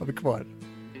 I mean, come on.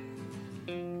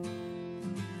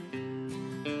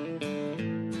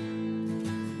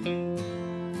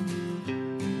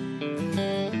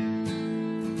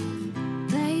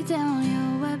 Lay down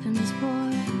your weapons,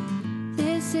 boy.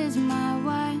 This is my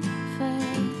white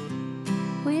flag.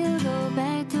 We'll go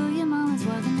back to your mama's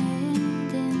walking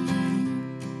hand in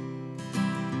hand.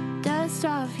 Dust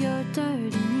off your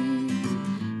dirty knees.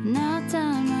 Now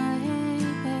tie my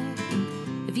hair back.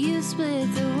 If you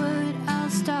split the wood, I'll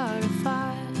start a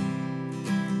fire.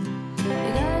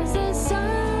 Because the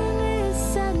sun is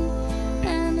setting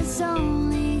and it's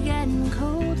only getting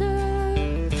colder.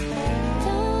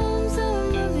 Times are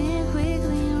moving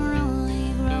quickly and we're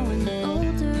only growing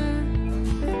older.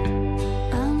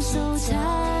 I'm so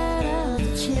tired of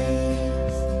the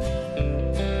chase,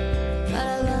 but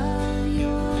I love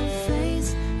your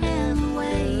face and the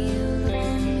way you look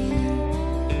at me.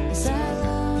 Yes, I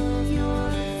love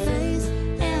your face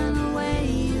and the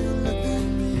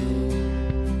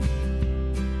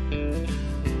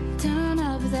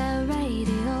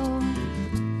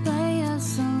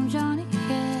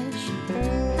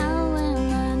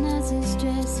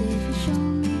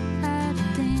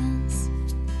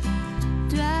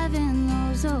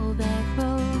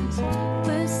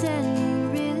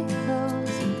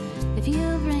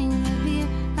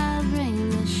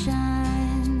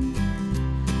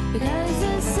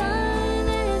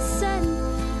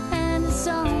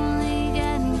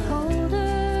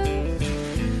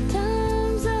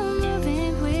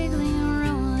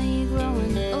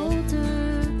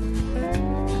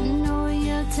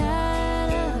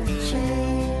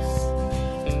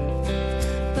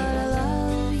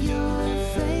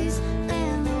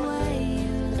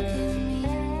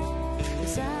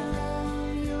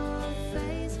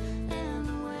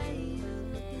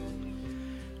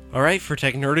All right, for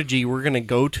Technergy, we're going to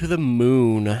go to the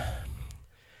moon.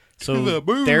 So the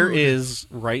moon. There is,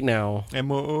 right now,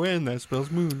 M-O-O-N, that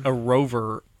spells moon. a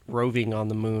rover roving on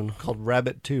the moon. Called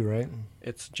Rabbit 2, right?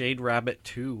 It's Jade Rabbit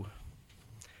 2.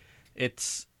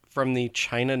 It's from the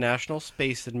China National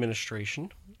Space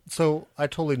Administration. So I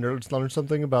totally learned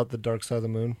something about the dark side of the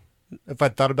moon. If I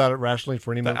thought about it rationally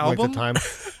for any length of time,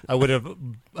 I would have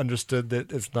understood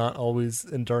that it's not always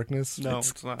in darkness. No,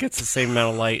 it's not. It gets the same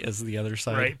amount of light as the other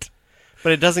side. Right.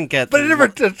 But it doesn't get... But it never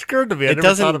occurred to me. I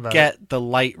never thought about it doesn't get the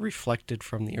light reflected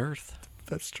from the Earth.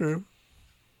 That's true.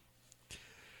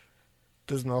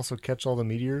 Doesn't also catch all the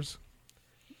meteors?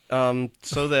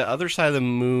 So the other side of the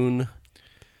moon,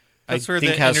 That's I where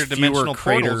think, the has interdimensional fewer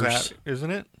portal's craters. at,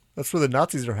 isn't it? That's where the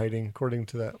Nazis are hiding, according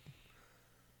to that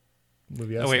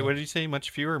movie. Oh, wait, what did you say?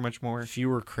 Much fewer or much more?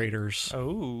 Fewer craters.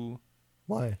 Oh.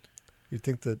 Why? You'd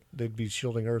think that they'd be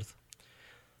shielding Earth.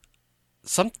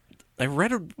 I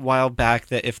read a while back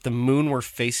that if the moon were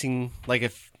facing... Like,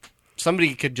 if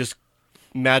somebody could just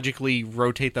magically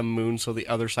rotate the moon so the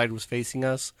other side was facing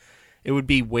us, it would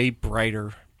be way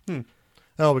brighter.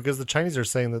 Oh, because the Chinese are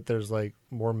saying that there's, like,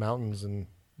 more mountains and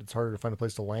it's harder to find a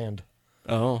place to land.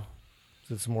 Oh.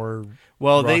 It's more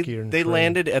Well, rocky they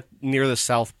landed near the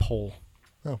South Pole.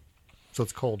 Oh. So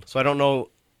it's cold. So I don't know.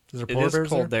 Is there it polar is bears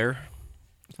cold there?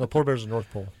 No, polar bears are North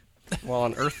Pole. Well,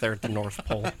 on Earth they're at the North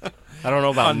Pole. I don't know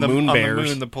about on the moon bears. On the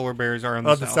moon, the polar bears are on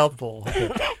the South Pole. Okay.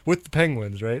 With the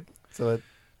penguins, right? So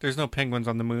there's no penguins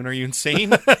on the moon. Are you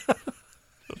insane?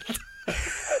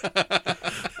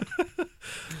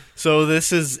 So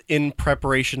this is in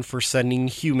preparation for sending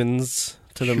humans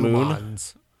to the moon.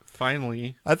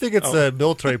 Finally. I think it's a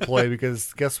military ploy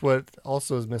because guess what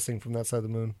also is missing from that side of the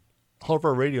moon? All of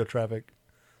our radio traffic.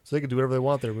 So they can do whatever they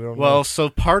want there. We don't know. Well, so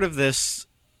part of this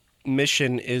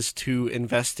mission is to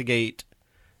investigate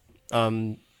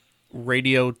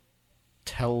radio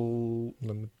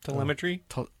telemetry?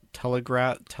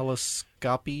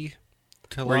 Telescopy.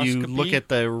 Where you look at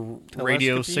the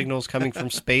radio signals coming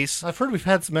from space. I've heard we've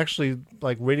had some actually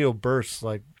like radio bursts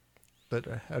like that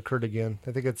occurred again.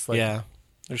 I think it's like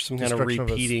there's some kind of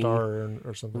repeating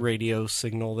or something. Radio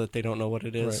signal that they don't know what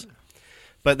it is. Right.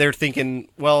 But they're thinking,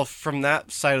 well, from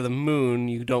that side of the moon,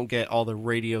 you don't get all the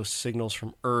radio signals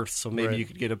from Earth, so maybe you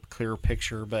could get a clearer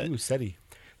picture. But SETI.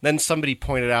 Then somebody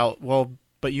pointed out, well,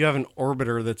 but you have an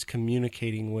orbiter that's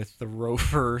communicating with the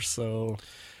rover, so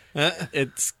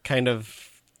it's kind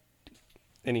of...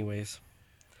 Anyways.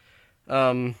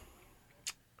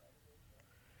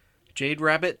 Jade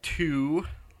Rabbit 2.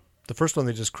 The first one,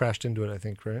 they just crashed into it, I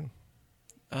think, right?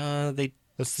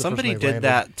 Somebody did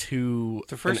that to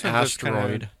the first an one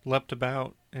asteroid. Just leapt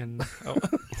about and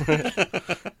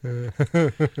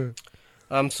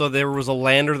so there was a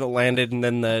lander that landed, and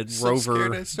then the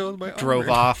rover drove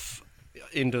off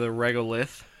into the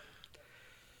regolith,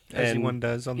 as one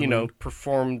does on the moon.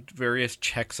 Performed various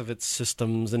checks of its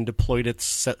systems and deployed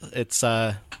its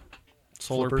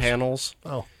solar panels.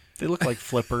 Oh, they look like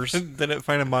flippers. Did it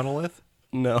find a monolith?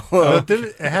 No.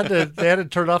 They had to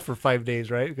turn it off for 5 days,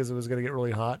 right? Because it was going to get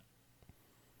really hot.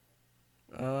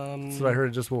 So I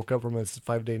heard it just woke up from its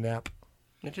 5-day nap.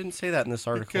 It didn't say that in this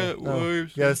article.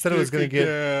 Yeah, it said it was going to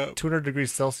get 200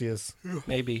 degrees Celsius.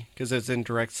 Maybe, because it's in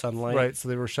direct sunlight. Right, so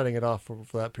they were shutting it off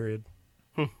for that period.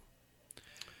 Yeah,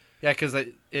 because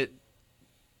it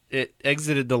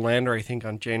exited the lander, I think,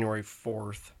 on January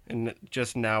 4th, and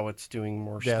just now it's doing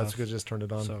more stuff. Yeah, it's because it just turned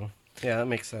it on. So, yeah, that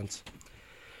makes sense.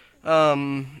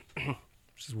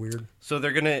 Which is weird. So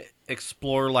they're going to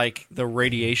explore, like, the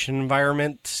radiation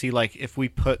environment to see, like, if we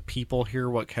put people here,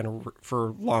 what kind of,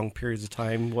 for long periods of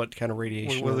time, what kind of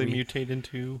radiation will they we mutate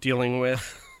into? Dealing with.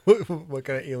 What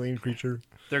kind of alien creature?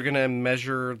 They're going to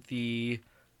measure the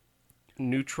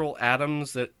neutral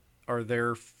atoms that are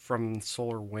there from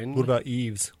solar wind. What about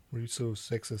Eves? Were you so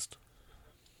sexist?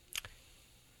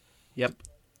 Yep.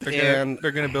 They're going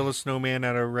to build a snowman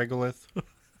out of regolith.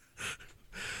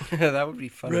 That would be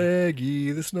funny.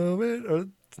 Reggie the snowman or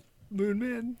Moon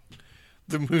Man?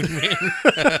 The Moon Man.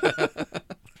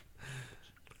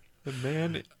 The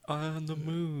man on the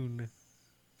moon.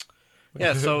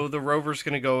 Yeah, so the rover's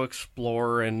going to go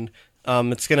explore, and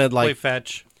it's going to, like... Play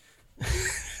fetch.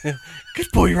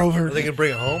 Good boy, rover. Are they going to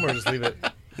bring it home or just leave it?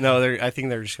 No, I think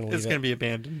they're just going to leave it. It's going to be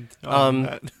abandoned on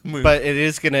that moon. But it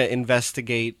is going to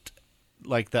investigate,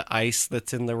 like, the ice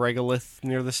that's in the regolith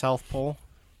near the South Pole.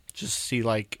 Just see,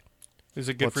 like, is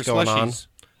it good what's for going slushies? On.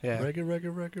 Yeah.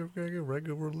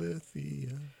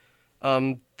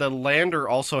 Regolithia. The lander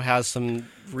also has some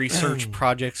research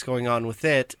projects going on with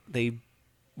it. They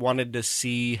wanted to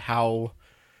see how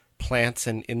plants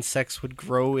and insects would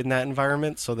grow in that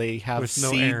environment, so they have with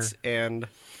seeds and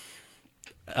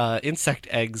insect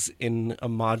eggs in a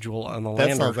module on the That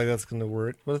lander. sounds like that's going to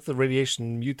work. What if the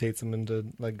radiation mutates them into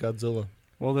like Godzilla?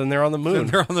 Well, then they're on the moon. Then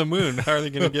they're on the moon. How are they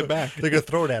going to get back? They're going to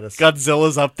throw it at us.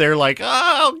 Godzilla's up there like,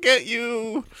 I'll get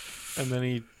you. And then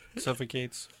he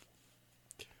suffocates.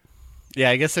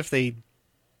 Yeah, I guess if they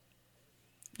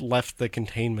left the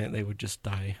containment, they would just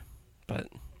die. But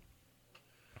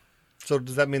So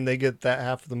does that mean they get that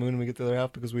half of the moon and we get the other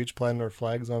half because we each planted our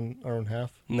flags on our own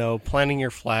half? no, planting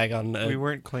your flag on We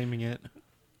weren't claiming it.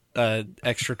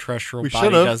 extraterrestrial We body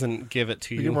should've. doesn't give it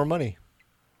to We you. get more money.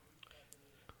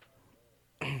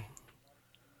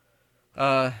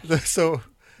 So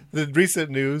the recent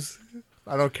news,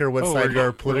 I don't care what side you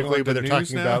are politically, but they're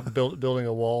talking about building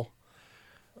a wall.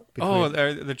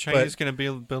 Are the Chinese going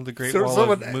to build a great wall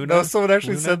someone, of Luna? No, someone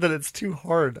actually Luna? said that it's too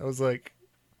hard. I was like,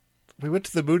 we went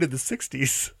to the moon in the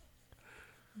 60s.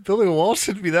 Building a wall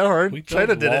shouldn't be that hard. We China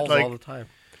build did it walls like all the time.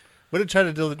 When did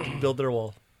China build their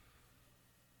wall?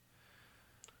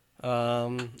 I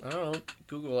don't know.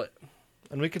 Google it.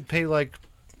 And we could pay like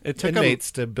It took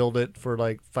inmates to build it for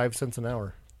like 5 cents an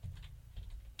hour.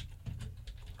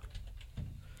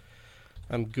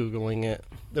 I'm Googling it.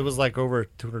 It was like over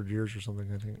 200 years or something,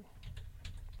 I think.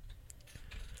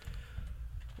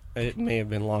 It may have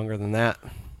been longer than that.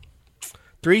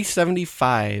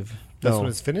 375. That's No, when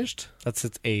it's finished? that's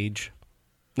its age.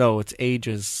 No, its age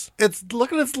is...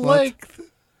 Look at its What? length.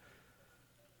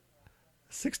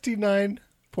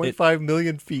 69.5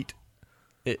 million feet.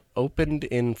 It opened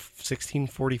in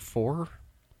 1644? I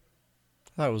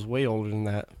thought it was way older than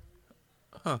that.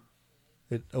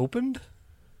 It opened?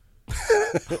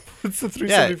 What's the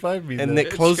 375 mean? And then?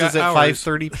 it closes at hours.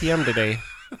 5:30 p.m. today.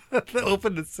 It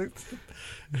opened at 6.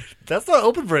 That's not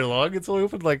open very long. It's only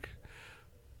open like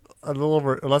a little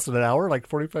over less than an hour, like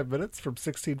 45 minutes from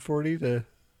 1640 to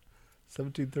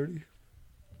 1730.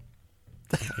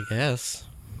 I guess.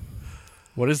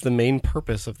 What is the main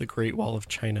purpose of the Great Wall of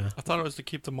China? I thought it was to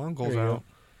keep the Mongols There you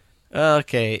out.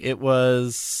 Okay, it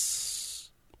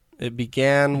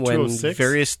began when 206?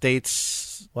 various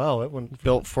states Wow, that one.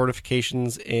 built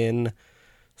fortifications in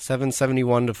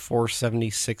 771 to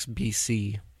 476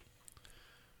 BC.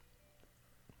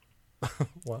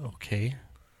 Wow. Okay.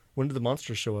 When did the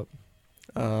monsters show up?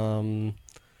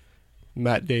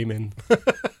 Matt Damon.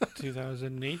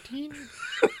 2018?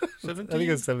 17? I think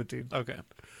it was 17. Okay.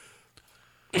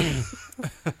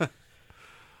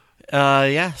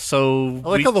 Yeah, so I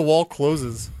like how the wall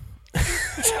closes.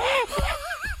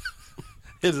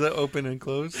 Is it open and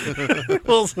closed? The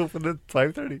wall's open at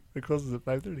 5:30. It closes at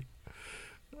 5:30.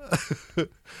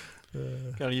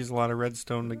 Gotta use a lot of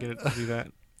redstone to get it to do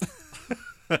that.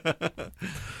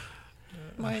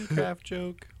 Minecraft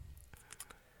joke.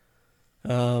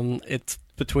 It's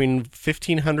between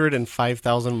 1,500 and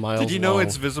 5,000 miles Did you know long.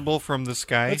 it's visible from the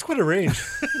sky? That's quite a range.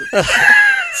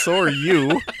 So are you.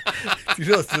 Do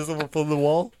you know it's visible from the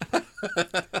wall?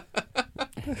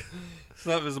 It's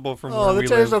not visible from Oh, where the we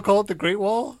Chinese live. don't call it the Great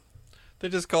Wall? They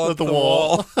just call it The the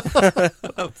wall. wall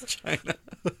of China.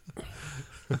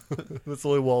 That's the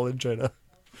only wall in China.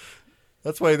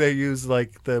 That's why they use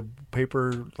like the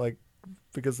paper, like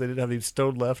because they didn't have any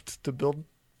stone left to build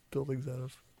buildings out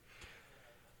of.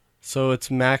 So it's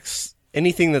max.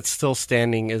 Anything that's still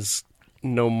standing is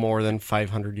no more than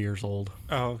 500 years old.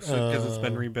 Oh, because it's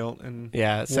been rebuilt and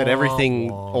Yeah, it said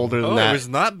everything older than that. it was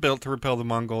not built to repel the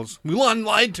Mongols. Mulan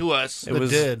lied to us. It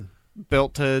was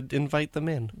built to invite them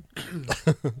in.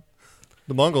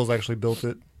 The Mongols actually built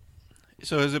it.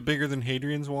 So is it bigger than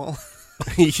Hadrian's Wall?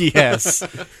 Yes.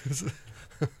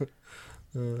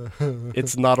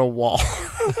 It's not a wall.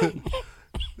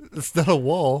 It's not a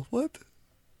wall. What?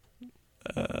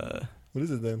 What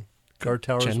is it then? Guard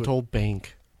towers. Gentle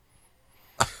bank.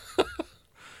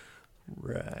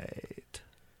 Right.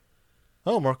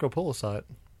 Oh, Marco Polo saw it.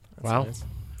 That's Wow. nice.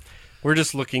 We're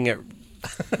just looking at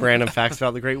random facts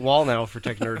about the Great Wall now for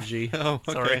Technergy. Oh,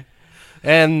 okay. Sorry.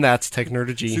 And that's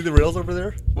Technergy. See the rails over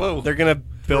there? Whoa. They're going to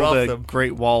build off a them.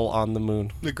 Great Wall on the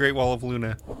moon. The Great Wall of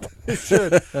Luna. They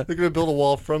should. They're going to build a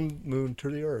wall from moon to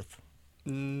the Earth.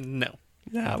 No.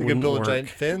 Yeah, They're going to build a giant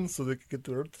fin so they can get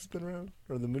the Earth to spin around,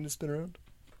 or the moon to spin around.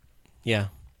 Yeah.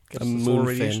 Catch A the solar moon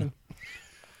radiation. fin.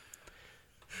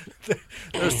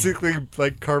 They're secretly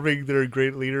like carving their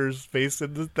great leader's face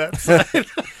into that side.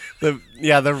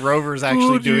 The rover's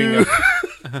actually doing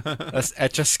a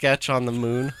Etch-a-Sketch on the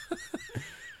moon.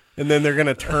 And then they're going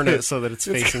to turn it so that it's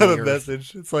facing got the a Earth.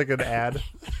 message. It's like an ad.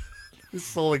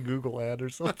 It's all a Google ad or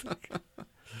something.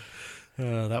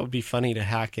 That would be funny to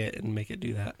hack it and make it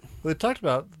do that. Well, they talked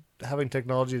about having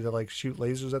technology to like shoot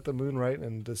lasers at the moon, right,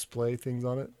 and display things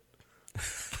on it.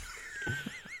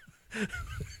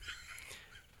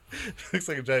 Looks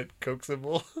like a giant Coke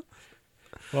symbol.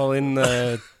 Well, in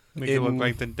the... Make it look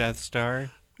like the Death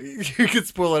Star. You could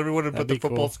spoil everyone and put the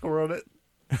football score on it.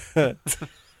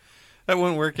 That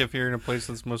wouldn't work if you're in a place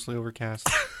that's mostly overcast.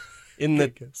 In the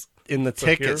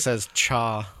ticket here? it says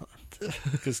Cha,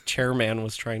 because Chairman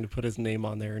was trying to put his name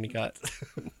on there and he got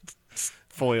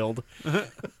foiled.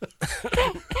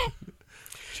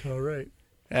 All right.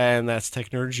 And that's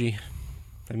Technergy.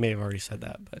 I may have already said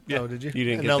that, but oh, did you? You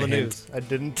didn't and get now the the hint. news. I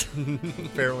didn't.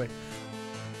 Barely.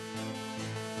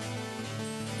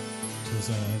 'Twas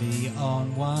early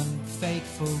on one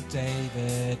fateful day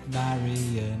that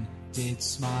Marian did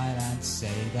smile and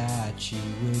say that she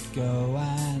would go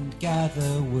and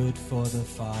gather wood for the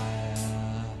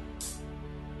fire.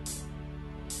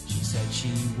 She said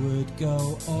she would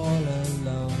go all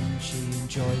alone. She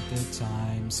enjoyed the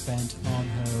time spent on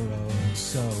her own.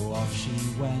 So off she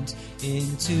went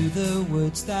into the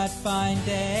woods that fine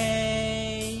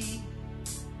day.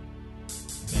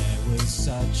 There was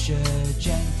such a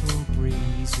gentle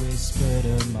breeze whispered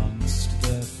amongst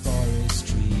the forest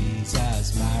trees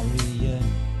as Marian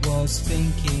was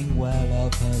thinking well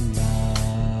of her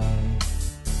love.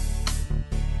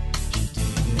 She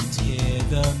didn't hear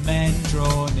the men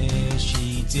draw near,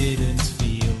 she didn't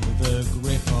feel the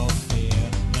grip of fear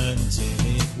until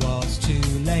it was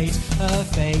too late, her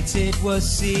fate it was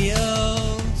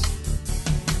sealed.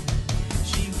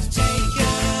 She was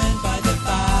taken by the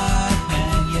bad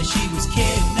men, yeah, she was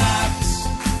kidnapped,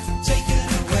 taken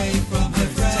away from her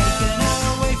friends, taken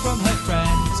away from her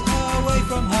friends, away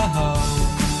from her home.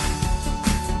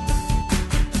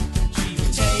 She was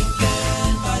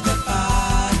taken by the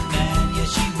bad men, yeah,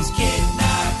 she was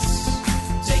kidnapped,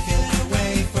 taken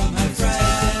away from her friends,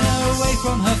 taken away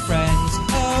from her friends,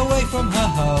 away from her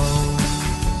home.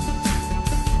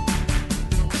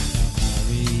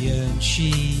 Marian,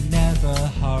 she never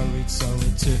hurried, so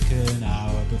it took an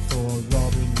hour before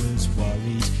Robin was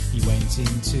worried. He went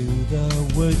into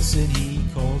the woods and he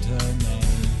called her name.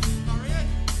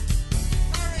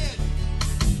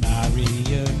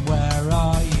 Marian, where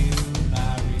are you?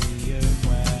 Marian,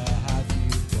 where have you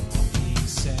gone? He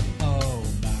said, oh,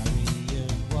 Marian,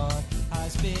 what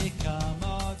has become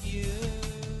of you?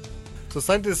 So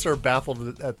scientists are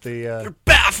baffled at the They're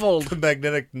baffled. the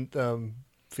magnetic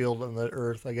field on the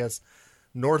Earth. I guess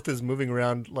north is moving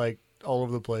around like all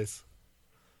over the place.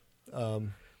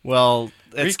 Well,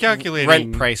 it's Recalculating.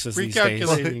 rent prices these days.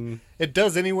 Recalculating. It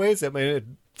does anyways. I mean, it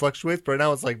fluctuates, but right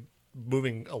now it's like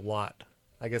moving a lot.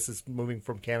 I guess it's moving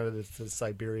from Canada to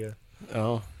Siberia.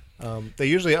 Oh. They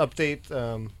usually update.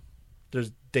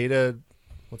 There's data.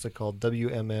 What's it called?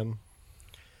 WMM.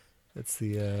 It's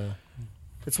the.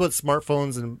 It's what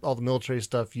smartphones and all the military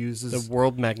stuff uses. The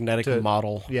World Magnetic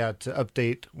Model. Yeah, to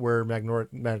update where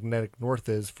magnetic north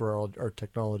is for our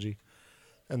technology,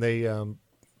 and they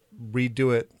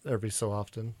redo it every so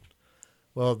often.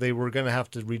 Well, they were going to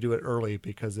have to redo it early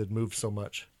because it moved so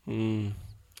much, and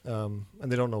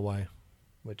they don't know why.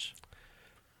 Which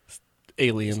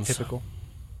aliens is typical.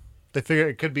 They figure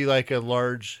it could be like a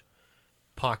large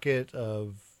pocket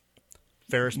of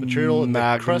ferrous material in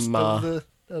the crust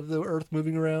of the Earth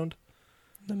moving around.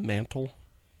 The mantle.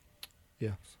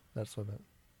 Yeah, that's what I meant.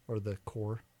 Or the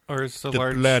core. Or it's the The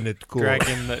large planet core.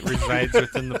 dragon that resides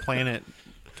within the planet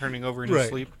turning over in his Right.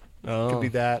 sleep. Oh. Could be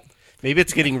that. Maybe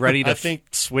it's getting ready to I think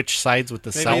switch sides with the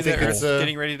Maybe South the Pole. Earth's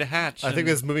getting ready to hatch. I think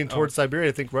it's moving towards Siberia.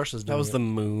 I think Russia's doing That was it. the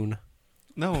moon.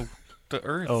 No, the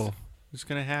Earth. Oh. It's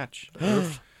going to hatch.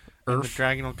 Earth. And the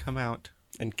dragon will come out.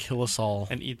 And kill us all.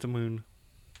 And eat the moon.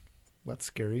 That's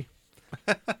scary.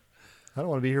 I don't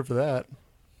want to be here for that.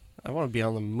 I want to be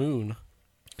on the moon.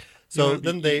 So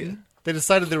then they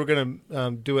decided they were going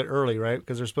to do it early, right?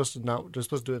 Because they're supposed to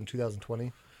do it in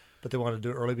 2020, but they wanted to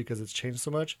do it early because it's changed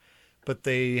so much. But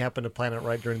they happened to plan it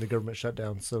right during the government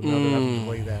shutdown, so now they're having to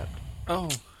delay that. Oh,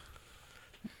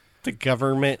 the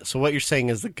government. So what you're saying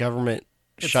is the government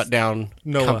shut down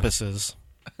NOAA. compasses.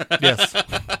 Yes,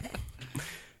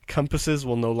 compasses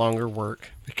will no longer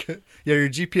work. Yeah, your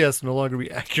GPS will no longer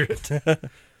be accurate.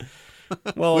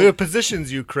 Well, it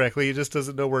positions you correctly. It just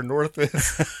doesn't know where north is.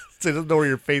 So it doesn't know where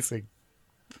you're facing.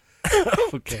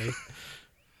 Okay.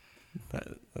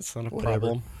 That's not a Whatever.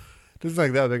 problem. Doesn't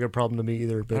like that big a problem to me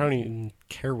either. But I don't even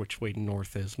care which way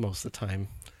north is most of the time.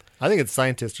 I think it's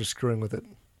scientists are screwing with it.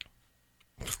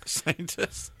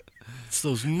 Scientists. It's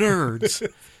those nerds.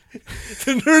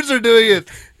 The nerds are doing it.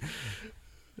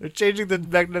 They're changing the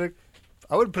magnetic.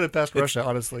 I wouldn't put it past Russia,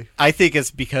 honestly. I think it's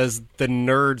because the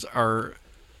nerds are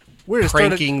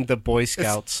pranking the Boy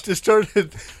Scouts. Just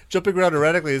started jumping around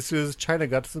erratically as soon as China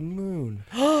got to the moon.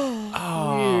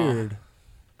 Oh. Weird.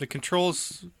 The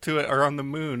controls to it are on the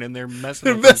moon, and they're messing.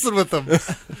 They're with messing with them.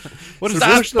 What does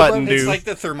that button do? It's like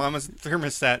the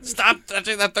thermostat. Stop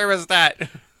touching that thermostat.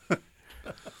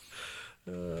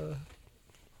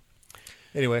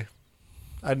 Anyway,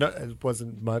 I know it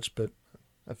wasn't much, but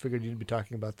I figured you'd be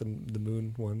talking about the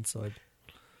moon one. So,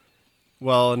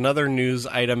 Well, another news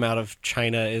item out of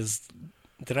China is.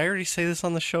 Did I already say this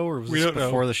on the show, or was this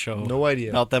before the show? No idea.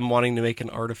 About them wanting to make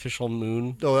an artificial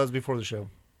moon. Oh, that was before the show.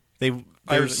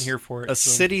 I wasn't here for it. A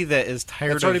city that is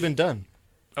tired. It's already been done.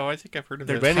 Oh, I think I've heard of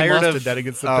They're that. tired did of that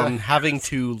against the having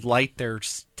to light their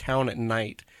town at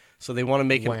night, so they want to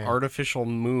make an artificial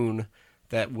moon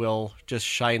that will just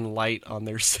shine light on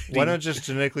their city. Why not just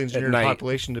genetically engineer the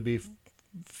population to be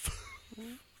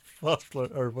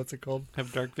or what's it called?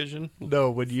 Have dark vision? No,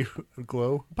 when you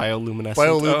glow.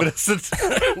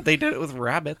 Bioluminescent. They did it with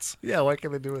rabbits. Yeah, why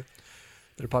can't they do it?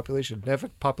 Their population. They have a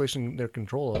population they're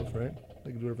control of, right?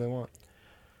 They can do whatever they want.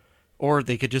 Or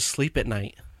they could just sleep at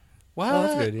night. What? Oh,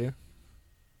 that's a good idea.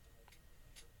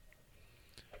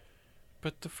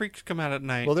 But the freaks come out at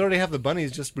night. Well, they already have the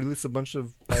bunnies. Just release a bunch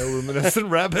of bioluminescent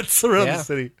rabbits around the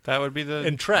city. That would be the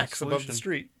and tracks solution. above the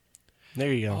street.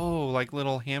 There you go. Oh, like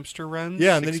little hamster runs?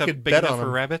 Yeah, and then you could big bet enough on for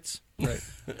them. rabbits? Right.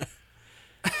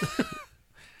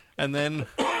 And then...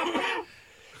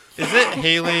 Is it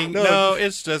hailing? No,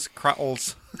 it's just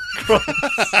crottles.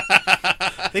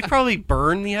 They probably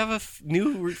burn. You have a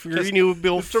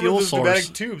renewable fuel source.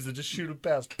 Pneumatic tubes that just shoot them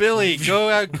past. Billy, go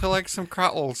out and collect some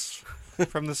crottles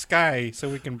from the sky so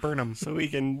we can burn them. So we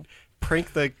can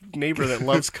prank the neighbor that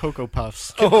loves Cocoa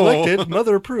Puffs. Collected,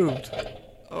 mother approved.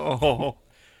 Oh.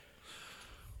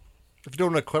 If you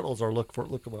don't know what crottles are, look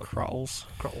them up. Crottles.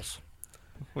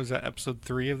 Was that episode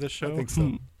 3 of the show? I think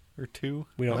so. Or 2?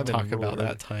 We don't talk about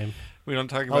that time. We don't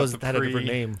talk about the had a different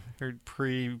name. Or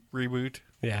pre-reboot?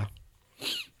 Yeah.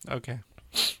 Okay.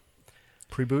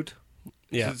 Pre-boot?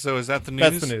 Yeah. So is that the news?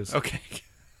 That's the news. Okay.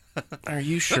 Are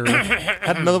you sure? I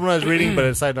had another one I was reading, but I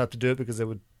decided not to do it because it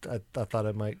would. I thought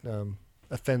it might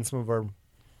offend some of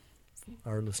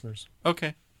our listeners.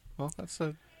 Okay. Well, that's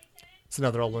a... So now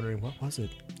they're all wondering, what was it?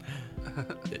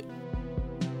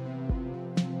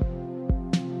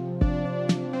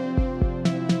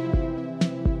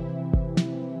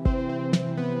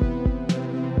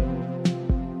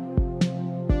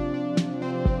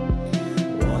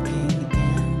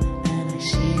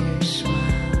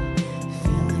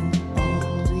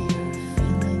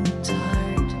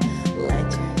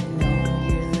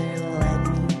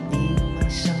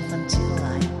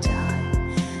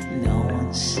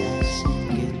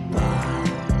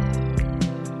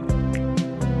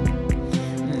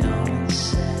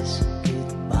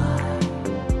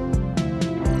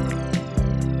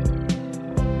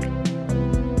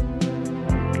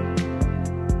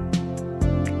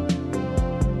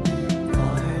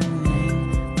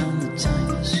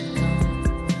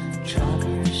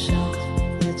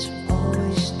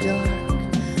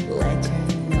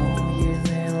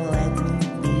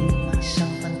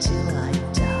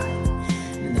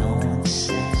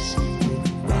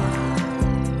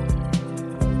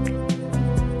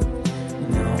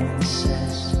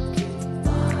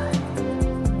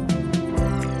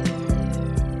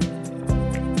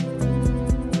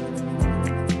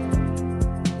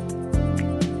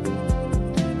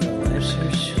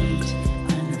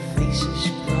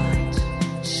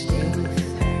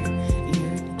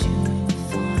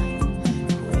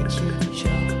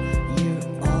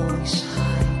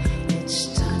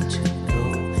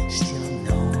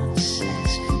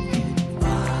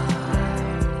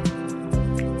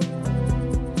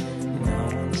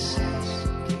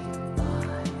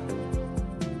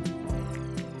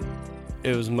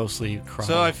 It was mostly crime.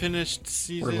 So I finished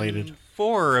season related.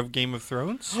 4 of Game of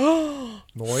Thrones.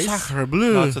 Noise. Sacre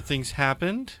bleu. Lots of things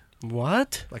happened.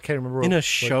 What? I can't remember. In a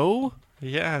show?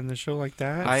 Yeah, in a show like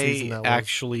that. I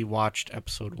actually watched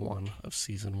episode 1 of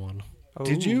season 1. Oh.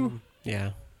 Did you?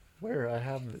 Yeah. Where? I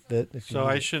have it. So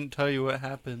I shouldn't tell you what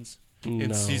happens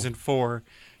in season 4.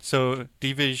 So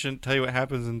DV shouldn't tell you what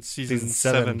happens in season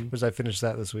 7. Because I finished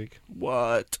that this week.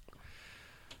 What?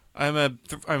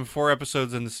 I'm 4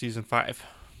 episodes into season 5.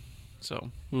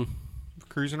 So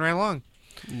cruising right along.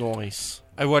 Nice.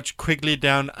 I watched Quigley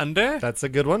Down Under. That's a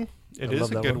good one. It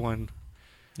is a good one.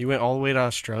 You went all the way to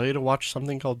Australia to watch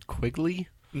something called Quigley?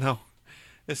 No.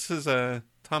 This is a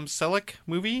Tom Selleck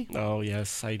movie. Oh,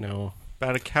 yes, I know.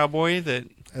 About a cowboy that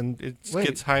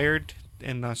gets hired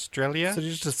in Australia. So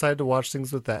you just decide to watch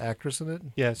things with that actress in it?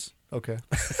 Yes. Okay.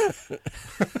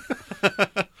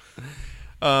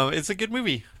 It's a good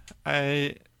movie.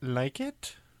 I like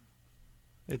it.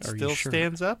 It still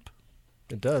stands up.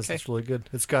 It does. Okay. It's really good.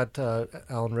 It's got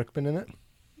Alan Rickman in it.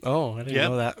 Oh, I didn't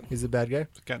know that. He's a bad guy.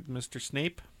 It's got Mr.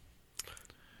 Snape.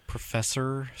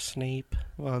 Professor Snape.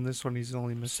 Well, in this one, he's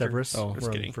only Mr. Severus. Oh,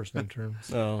 we're on first name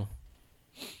terms. Oh.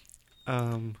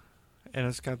 And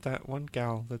it's got that one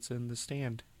gal that's in The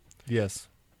Stand. Yes.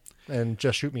 And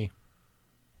Just Shoot Me.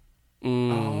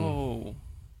 Oh.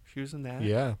 She was in that?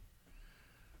 Yeah.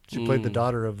 She played the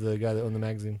daughter of the guy that owned the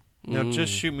magazine. No,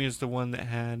 Just Shoot Me is the one that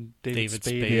had David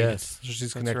Spade. Yes. So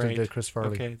she's connected to Chris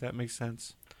Farley. Okay, that makes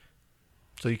sense.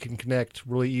 So you can connect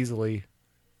really easily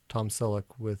Tom Selleck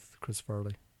with Chris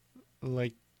Farley.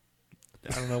 Like,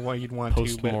 I don't know why you'd want to.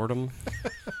 Post-mortem.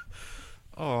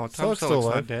 Oh, Tom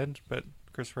Selleck's not dead, but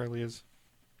Chris Farley is.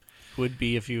 Would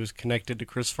be if he was connected to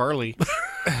Chris Farley.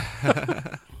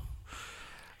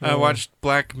 I watched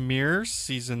Black Mirror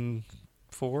season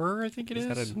 4, I think it is.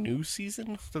 Is that a new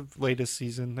season? The latest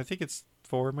season. I think it's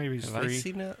 4, maybe it's 3. Have I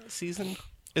seen that season?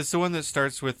 It's the one that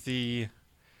starts with the...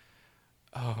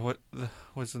 Oh,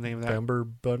 what's the name of that? Bamber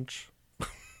Bunch?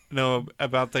 No,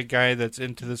 about the guy that's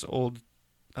into this old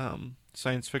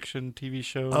science fiction TV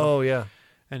show. Oh, yeah.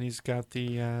 And he's got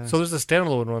the... So there's a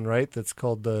standalone one, right? That's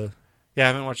called the... Yeah, I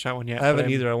haven't watched that one yet. I haven't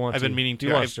either. I've been meaning to.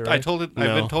 You watched it, right? I've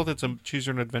been told it's a choose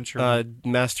your own adventure.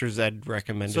 Master's Ed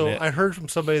recommended it. So I heard from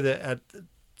somebody that at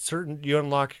certain... You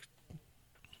unlock...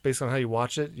 Based on how you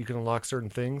watch it, you can unlock certain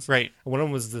things. Right. And one of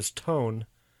them was this tone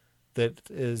that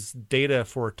is data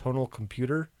for a tonal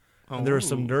computer. Oh. And there were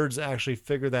some nerds that actually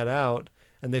figured that out,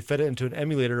 and they fed it into an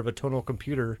emulator of a tonal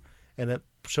computer, and it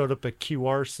showed up a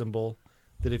QR symbol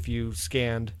that if you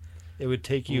scanned, it would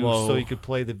take you so you could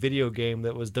play the video game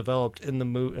that was developed in the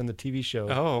TV show.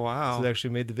 Oh, wow. So they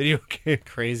actually made the video game.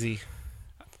 Crazy.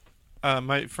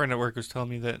 My friend at work was telling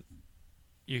me that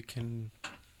you can...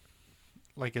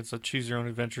 Like, it's a choose your own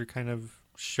adventure kind of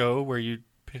show where you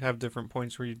have different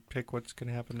points where you pick what's going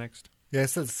to happen next. Yeah, it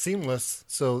says seamless,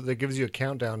 so that gives you a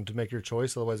countdown to make your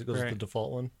choice. Otherwise, it goes with the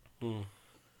default one.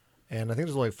 And I think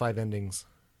there's only 5 endings,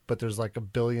 but there's like a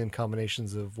billion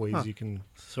combinations of ways you can.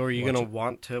 So are you going to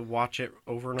want to watch it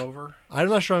over and over? I'm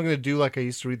not sure I'm going to do like I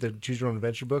used to read the Choose Your Own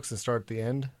Adventure books and start at the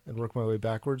end and work my way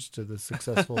backwards to the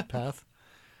successful path.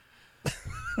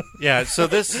 Yeah, so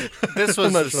this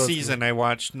was the season I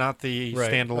watched, not the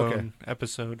standalone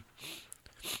episode.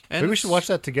 And maybe we should watch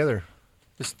that together.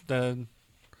 The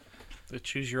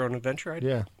Choose Your Own Adventure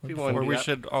idea? Yeah. Or we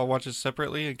should all watch it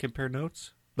separately and compare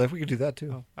notes. Like we could do that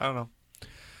too. Oh, I don't know.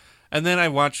 And then I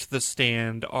watched The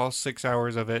Stand, all 6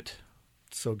 hours of it.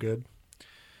 So good.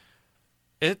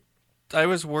 I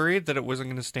was worried that it wasn't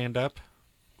going to stand up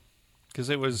because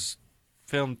it was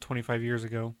filmed 25 years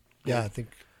ago. Yeah, I think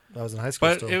I was in high school.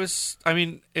 But still. it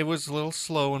was a little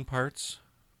slow in parts,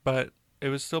 but it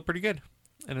was still pretty good.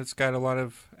 And it's got a lot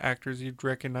of actors you'd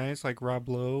recognize, like Rob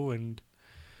Lowe and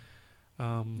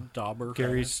Dauber,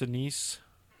 Gary Sinise,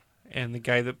 and the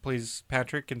guy that plays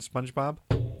Patrick in SpongeBob.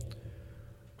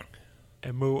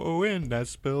 M-O-O-N, that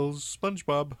spells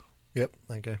SpongeBob. Yep,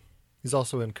 that guy. He's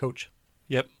also in Coach.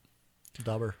 Yep.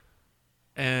 Dauber.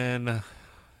 And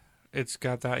it's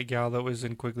got that gal that was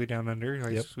in Quigley Down Under,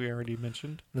 like we already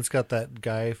mentioned. And it's got that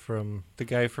guy from... The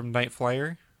guy from Night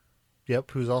Flyer.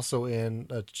 Yep, who's also in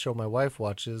a show my wife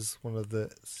watches, one of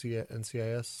the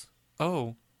NCIS.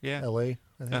 Oh, yeah. LA, I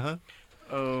think. Uh-huh.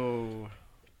 Oh.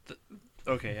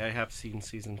 Okay, I have seen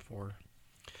season 4.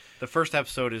 The first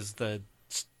episode is the,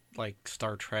 like,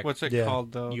 Star Trek. What's it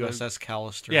called, though? USS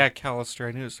Callister. Yeah, Callister.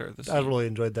 I knew it started this. I really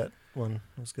enjoyed that one.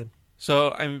 It was good.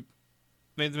 So I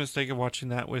made the mistake of watching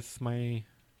that with my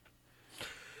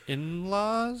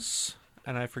in-laws,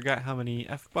 and I forgot how many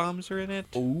F-bombs are in it.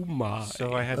 Oh, my.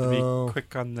 So I had to be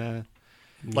quick on the...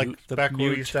 Like the back when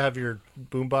we used to have your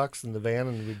boombox in the van,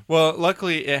 and we'd... Well,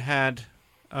 luckily it had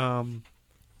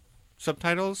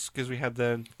subtitles because we had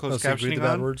the closed captioning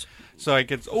on. Words. So I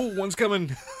could, one's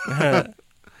coming. That's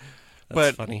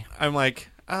but funny. I'm like,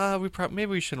 maybe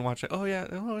we shouldn't watch it. Oh yeah,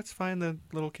 it's fine. The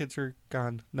little kids are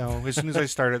gone. No, as soon as I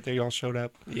started, they all showed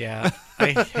up. Yeah,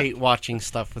 I hate watching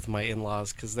stuff with my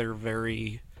in-laws because they're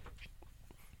very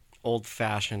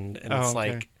old-fashioned, and it's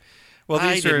like. Well,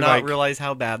 I did not realize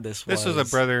how bad this was. This was a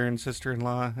brother and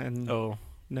sister-in-law and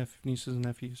nieces and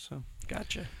nephews. So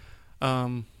gotcha.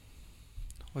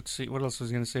 Let's see. What else was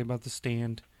I going to say about The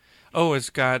Stand? Oh, it's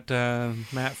got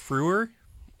Matt Frewer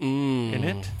in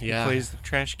it. Yeah, he plays the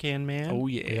trash can man. Oh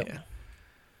yeah.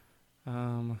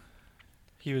 Yep.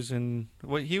 He was in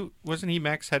wasn't he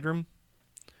Max Headroom?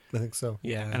 I think so.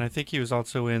 Yeah, and I think he was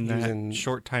also in that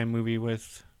short time movie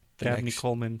with Dabney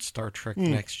Coleman, Star Trek: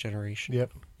 Next Generation.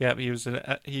 Yep. Yeah,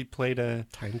 he played a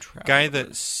time traveler. Guy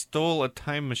that stole a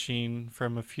time machine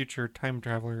from a future time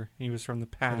traveler. He was from the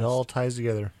past. It all ties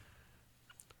together.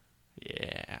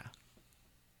 Yeah.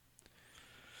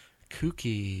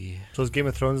 Kooky. So is Game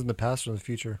of Thrones in the past or in the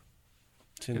future?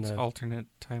 It's an alternate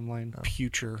timeline. Oh.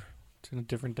 Future. It's in a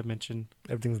different dimension.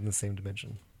 Everything's in the same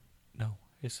dimension. No,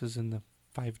 this is in the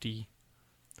 5D.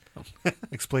 Oh.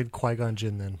 Explain Qui-Gon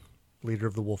Jinn then, leader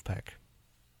of the wolf pack.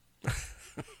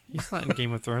 He's not in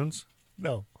Game of Thrones.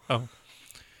 No. Oh.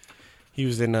 He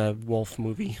was in a wolf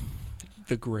movie,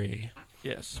 The Grey.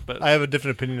 Yes, but I have a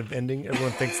different opinion of ending.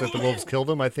 Everyone thinks that the wolves killed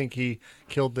him. I think he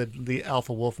killed the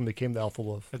alpha wolf and became the alpha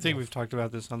wolf. I think we've talked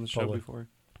about this on the show before.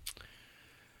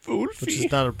 Which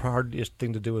is not a hard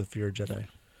thing to do if you're a Jedi.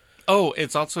 Oh,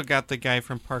 it's also got the guy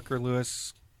from Parker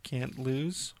Lewis Can't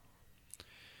Lose.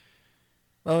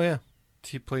 Oh, yeah.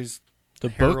 He plays the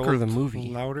Harold book or the movie?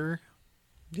 Louder.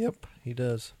 Yep, he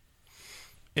does.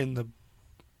 In the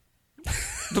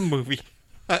movie.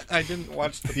 I didn't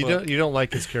watch the book. You don't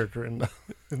like his character in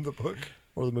the book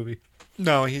or the movie?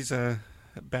 No, he's a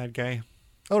bad guy.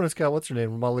 Oh, and it's got, what's her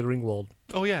name? Molly Ringwald.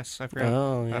 Oh, yes. I forgot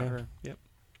about her. Yep.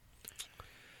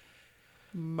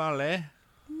 Molly.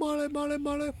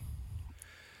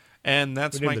 And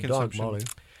that's my consumption. Molly.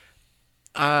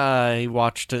 I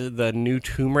watched the new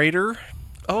Tomb Raider.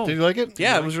 Oh, did you like it?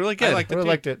 Yeah, it was really good. I really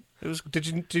liked it. It was. Did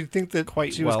you think that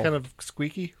quite she well. was kind of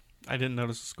squeaky? I didn't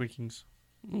notice the squeakings.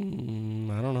 I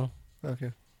don't know.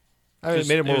 Okay. I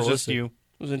made it more just realistic. you.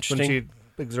 It was interesting. When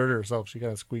she exerted herself, she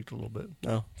kind of squeaked a little bit.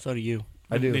 Oh, so do you.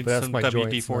 I do, Need but that's some my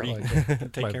WD-40 joints, not like to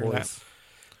take my care of voice.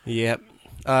 that.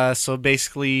 Yep. So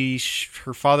basically,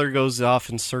 her father goes off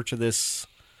in search of this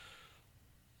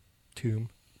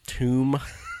tomb.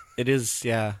 It is,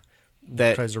 yeah.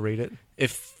 That tries to raid it.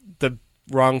 If the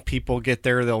wrong people get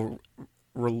there, they'll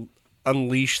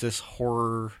unleash this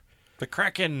horror. The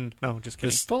Kraken. No, just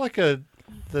kidding. It felt like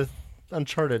the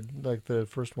Uncharted, like the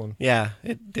first one. Yeah,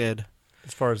 it did.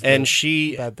 As far as and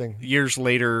she bad thing. Years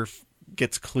later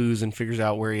gets clues and figures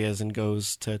out where he is and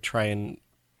goes to try and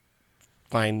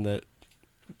find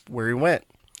where he went.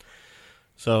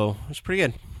 So it's pretty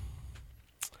good.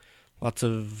 Lots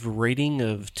of raiding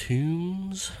of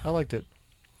tombs. I liked it.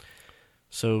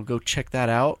 So go check that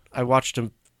out. I watched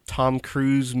a Tom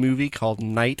Cruise movie called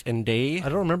Night and Day. I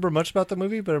don't remember much about the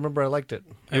movie, but I remember I liked it.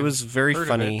 It was very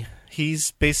funny. He's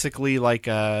basically like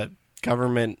a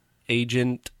government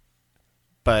agent,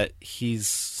 but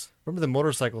he's... Remember the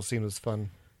motorcycle scene was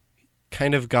fun.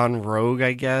 Kind of gone rogue,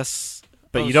 I guess.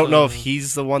 But you don't know if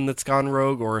he's the one that's gone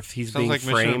rogue or if he's being like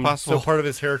framed. So part of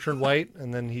his hair turned white,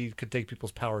 and then he could take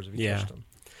people's powers if he touched them.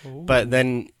 Ooh. But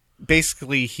then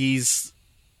basically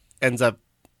ends up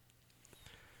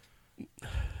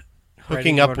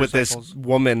hooking up with this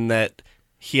woman that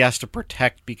he has to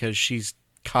protect because she's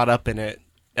caught up in it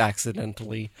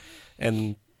accidentally.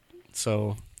 And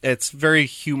so it's very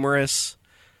humorous,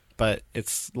 but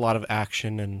it's a lot of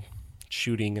action and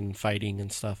shooting and fighting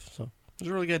and stuff. So it was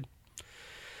really good.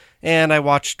 And I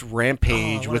watched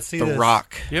Rampage with The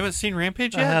Rock. You haven't seen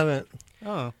Rampage yet? I haven't.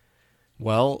 Oh.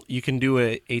 Well, you can do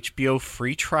a HBO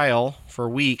free trial for a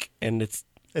week, and it's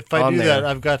If I do that,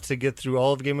 I've got to get through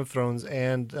all of Game of Thrones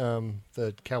and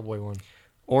the cowboy one.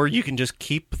 Or you can just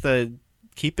keep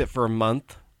it for a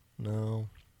month. No.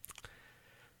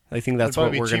 I think that's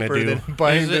what we're going to do.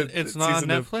 It's not on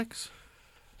Netflix?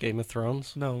 Game of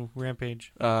Thrones? No,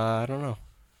 Rampage. I don't know.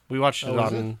 We watched it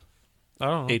on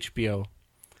HBO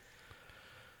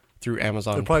through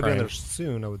Amazon It'll probably Prime. be on there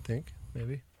soon, I would think.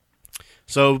 Maybe.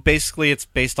 So basically, it's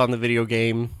based on the video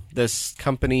game. This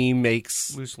company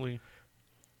makes... Loosely.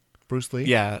 Bruce Lee?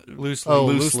 Yeah,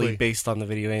 loosely based on the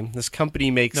video game. This company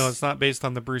makes... No, it's not based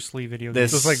on the Bruce Lee video game.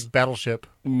 It's just like Battleship.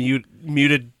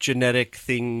 Muted genetic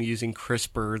thing using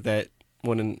CRISPR that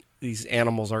when these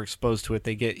animals are exposed to it,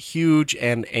 they get huge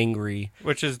and angry.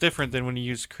 Which is different than when you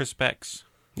use CRISPR.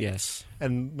 Yes.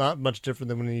 And not much different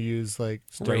than when you use like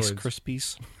steroids. Rice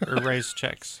Krispies. Or Rice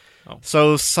Chex. Oh.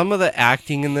 So some of the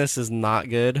acting in this is not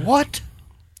good. What?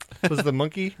 Was the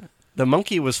monkey? The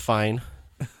monkey was fine.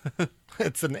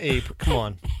 It's an ape. Come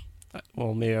on.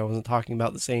 Well, maybe I wasn't talking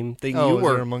about the same thing you were. Is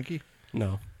there a monkey?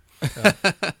 No.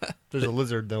 There's a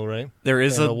lizard though, right? There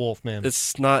is a wolf man.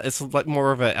 It's not. It's like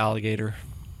more of an alligator.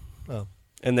 Oh.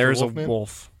 And there's a man?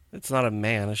 wolf. It's not a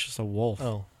man. It's just a wolf.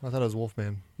 Oh, I thought it was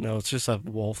Wolfman. No, it's just a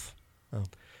wolf. Oh.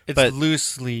 It's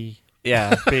loosely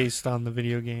based on the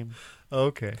video game.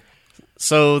 Okay.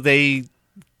 So they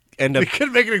end up... They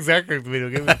couldn't make it exactly like the video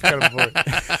game. It's kind of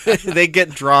boring. They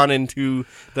get drawn into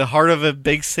the heart of a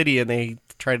big city and they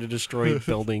try to destroy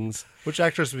buildings. Which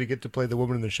actress would you get to play the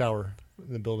woman in the shower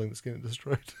in the building that's getting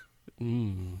destroyed?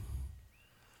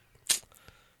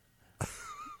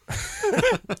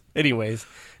 Anyways,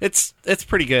 it's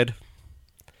pretty good.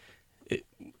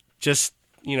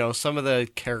 Some of the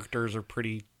characters are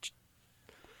pretty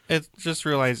Just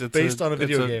realize it's based on a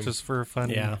video game, just for a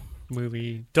fun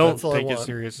movie. Don't take it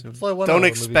serious. Don't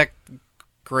expect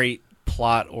great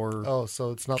plot or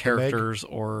so it's not characters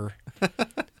or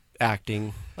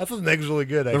acting. I thought the Meg's really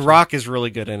good. The Rock is really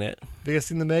good in it. Have you guys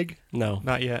seen the Meg? No,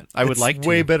 not yet. I would like to.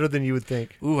 Way better than you would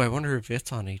think. Ooh, I wonder if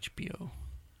it's on HBO.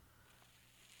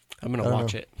 I'm gonna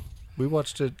watch it. We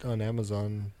watched it on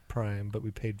Amazon Prime, but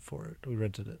we paid for it. We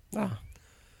rented it. Ah.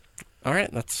 All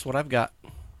right, that's what I've got.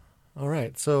 All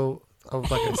right, so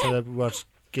like I said, I watched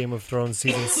Game of Thrones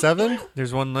season 7.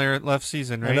 There's one left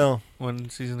season, right? I know. One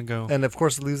season to go. And of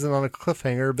course, it leaves it on a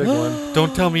cliffhanger, big one.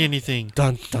 Don't tell me anything.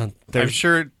 Dun dun. I'm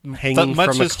sure hanging much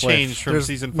from a has cliff. changed from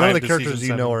season 5 none of the to characters season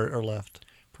 7. you know are left.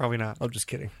 Probably not. I'm just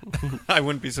kidding. I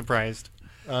wouldn't be surprised.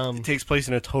 It takes place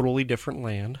in a totally different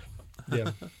land.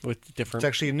 Yeah, with different. It's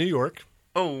actually in New York.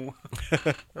 Oh,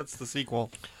 that's the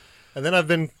sequel. And then I've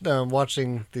been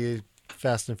watching the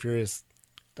Fast and Furious.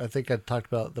 I think I talked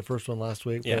about the first one last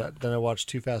week. Yeah. But then I watched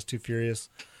Too Fast, Too Furious.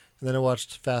 And then I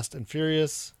watched Fast and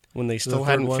Furious. When they still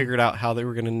hadn't figured out how they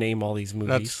were going to name all these movies.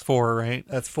 That's 4, right?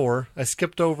 That's 4. I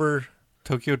skipped over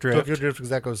Tokyo Drift. Tokyo Drift because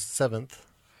that goes 7th.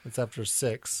 It's after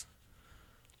 6.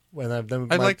 When I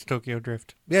liked Tokyo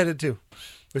Drift. Yeah, I did too.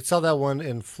 We saw that one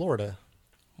in Florida.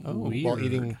 Weird. While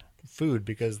eating food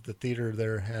because the theater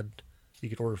there had you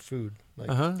could order food like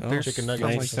chicken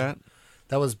nuggets like that.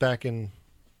 That was back in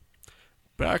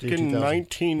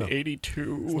 1982.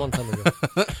 No, it's a long time ago.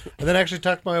 And then I actually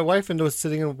talked my wife into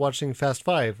sitting and watching Fast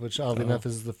 5, which oddly enough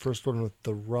is the first one with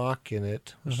The Rock in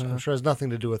it, which I'm sure has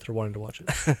nothing to do with her wanting to watch it.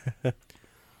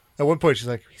 At one point she's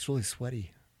like, he's really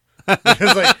sweaty.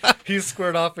 Because like he's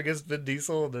squared off against Vin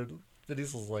Diesel and Vin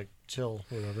Diesel's like chill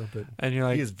or whatever, but and you're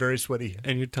like, he is very sweaty.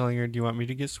 And you're telling her, do you want me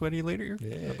to get sweaty later?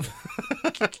 Yeah.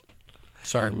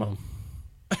 Sorry, Mom.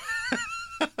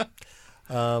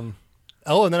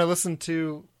 And then I listened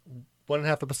to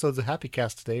 1.5 episodes of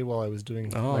Happycast today while I was doing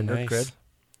my Nerd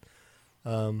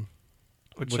Cred.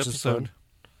 Which is episode? fun.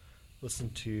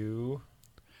 Listen to...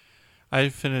 I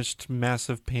finished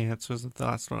Massive Pants. Was the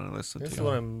last one I listened to? This is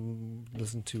what I'm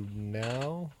listening to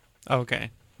now.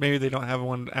 Okay. Maybe they don't have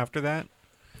one after that?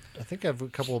 I think I have a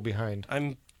couple behind. I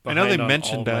know they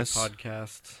mentioned us.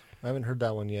 Podcasts. I haven't heard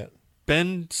that one yet.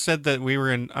 Ben said that we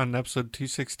were on episode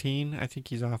 216. I think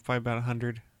he's off by about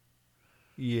 100.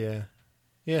 Yeah.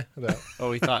 Yeah, about.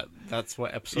 Oh, he thought that's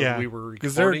what episode we were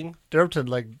Because recording? they're up to,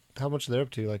 like, how much they're up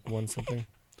to? Like, 1 something?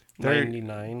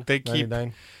 99. They keep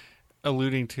 99?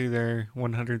 alluding to their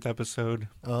 100th episode.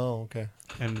 Oh, okay.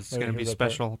 And it's going to be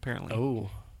special, apparently. Oh.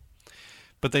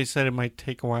 But they said it might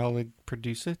take a while to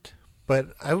produce it.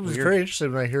 But I was very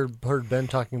interested when I heard Ben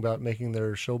talking about making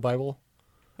their show Bible.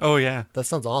 Oh, yeah. That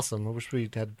sounds awesome. I wish we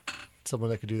had someone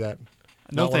that could do that.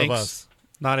 No Not thanks. one of us.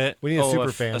 Not it. We need a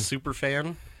super fan. A super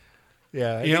fan?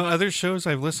 Yeah. You know, other shows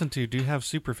I've listened to do have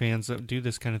super fans that do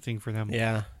this kind of thing for them.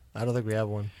 Yeah. I don't think we have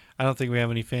one. I don't think we have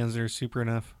any fans that are super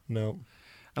enough. No.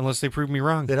 Unless they prove me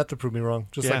wrong. They'd have to prove me wrong.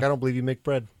 Just like I don't believe you make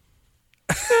bread.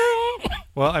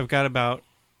 Well, I've got about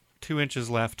 2 inches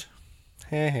left.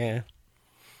 We'll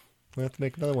have to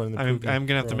make another one. I'm going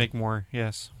to have to make more,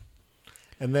 yes.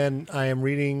 And then I am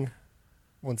reading,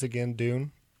 once again,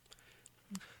 Dune.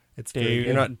 It's very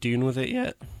You're not Dune with it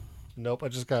yet? Nope, I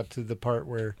just got to the part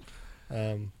where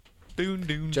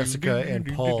Dune, Jessica and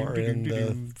Paul are in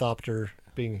the Thopter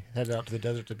being headed out to the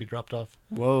desert to be dropped off.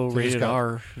 Whoa, So rated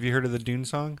R. Have you heard of the Dune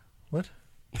song? What?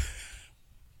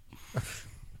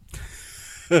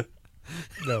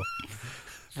 No.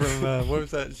 From, what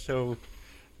was that show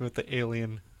with the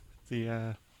alien?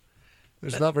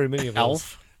 There's not very many of those.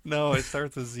 Alf? No, it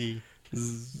starts with Z.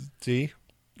 Z?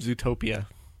 Zootopia.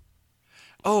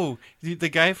 Oh, the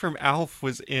guy from Alf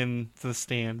was in The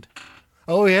Stand.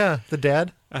 Oh, yeah. The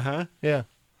dad? Uh-huh. Yeah.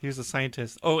 He was a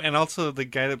scientist. Oh, and also the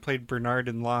guy that played Bernard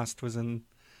in Lost was in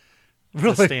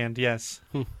Really? The Stand, yes.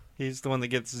 He's the one that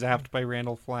gets zapped by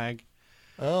Randall Flagg.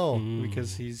 Oh.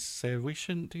 Because he said, we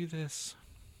shouldn't do this.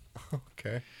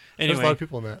 Okay. Anyway. There's a lot of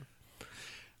people in that.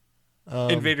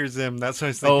 Invader Zim, that's what I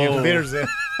was thinking. Oh, Invader Zim.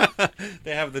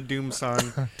 They have the Doom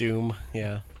song. Doom,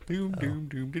 yeah. Doom, doom,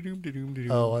 doom, doom, doom,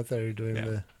 doom. Oh, I thought you were doing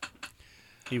the...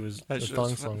 He was... That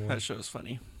thong song. That show's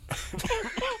funny.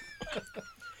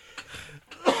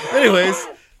 Anyways,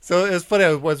 so it was funny.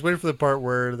 I was waiting for the part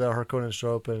where the Harkonnens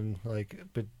show up and like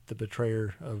the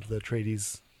betrayer of the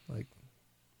Atreides, like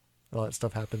all that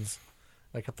stuff happens.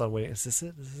 I kept on waiting. Is this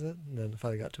it? Is this it? And then I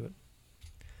finally got to it.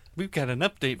 We've got an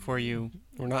update for you.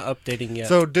 We're not updating yet.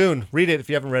 So Dune, read it if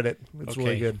you haven't read it. It's Okay.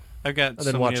 really good. I've got And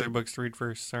then so watch many other it. books to read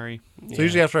first. Sorry. So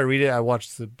usually after I read it, I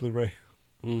watch the Blu-ray.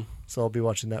 Mm. So I'll be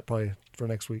watching that probably for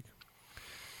next week.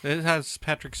 It has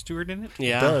Patrick Stewart in it.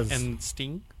 Yeah. It does. And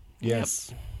Sting.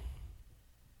 Yes.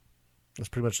 That's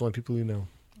pretty much the only people you know.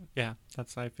 Yeah,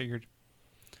 that's I figured.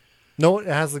 No, it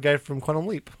has the guy from Quantum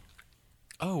Leap.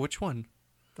 Oh, which one?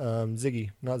 Ziggy.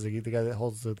 Not Ziggy, the guy that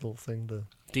holds the little thing.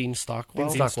 Dean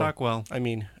Stockwell. Dean Stockwell. I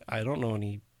mean, I don't know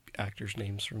any actors'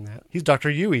 names from that. He's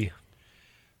Dr. Yui.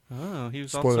 Oh, he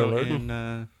was Spoiler also alert. in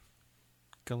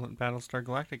Battlestar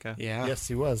Galactica. Yeah. Yes,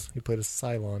 he was. He played a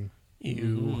Cylon.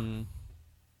 Ew.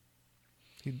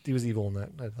 He was evil in that,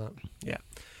 I thought. Yeah.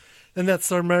 And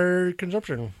that's our Merry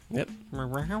Consumption. Yep.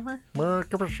 Merry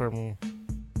Consumption.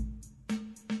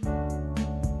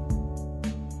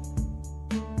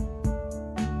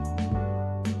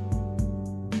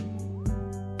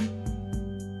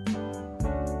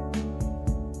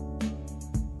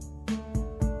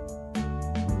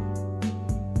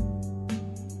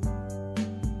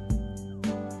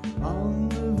 On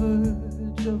the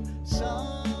verge of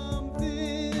something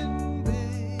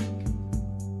big.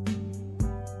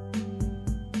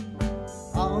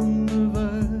 On the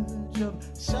verge of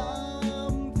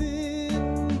something big.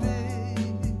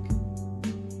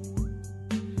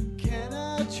 Can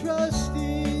I trust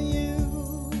in you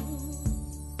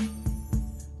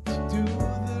to do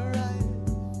the right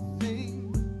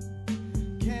thing?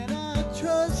 Can I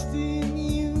trust in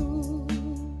you?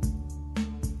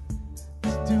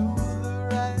 Do the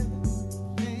right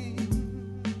thing.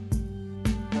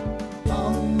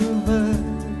 On the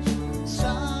verge,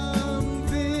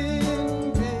 something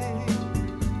big.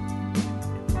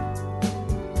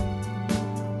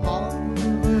 On the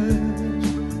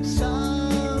verge,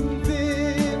 something big.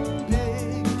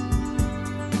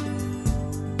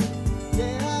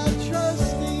 Yeah, I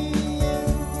trust in you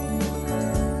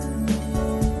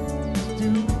to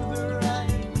do the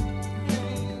right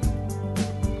thing.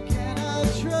 Can I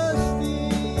trust in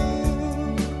you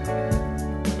to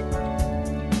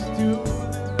do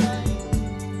the right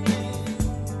thing?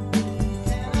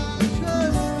 Can I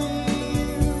trust in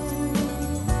you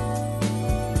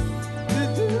to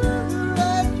do the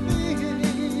right thing?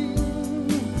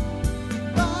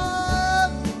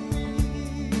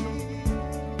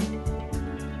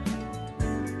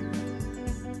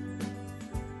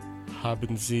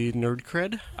 Haben Sie Nerd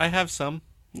Cred? I have some.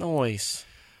 Nice.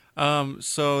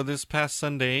 So this past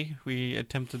Sunday, we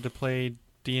attempted to play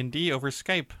D&D over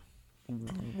Skype.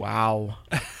 Wow.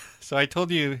 So I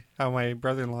told you how my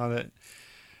brother-in-law that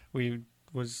we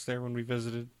was there when we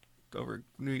visited over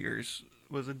New Year's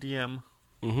was a DM.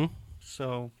 Mm-hmm.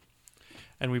 So,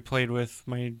 and we played with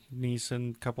my niece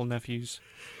and a couple nephews.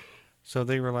 So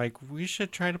they were like, we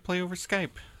should try to play over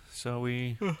Skype. So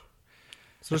we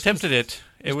attempted it.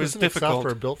 It was difficult.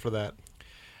 Software built for that.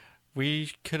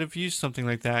 We could have used something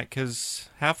like that because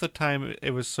half the time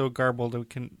it was so garbled that we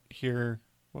couldn't hear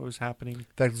what was happening. In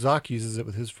fact, Zoc uses it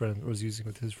with his friend. Was using it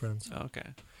with his friends.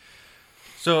 Okay.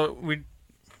 So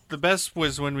the best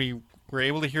was when we were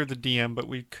able to hear the DM, but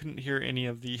we couldn't hear any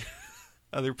of the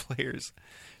other players.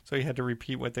 So we had to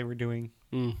repeat what they were doing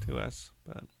to us.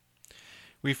 But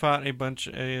we fought a bunch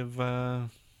of I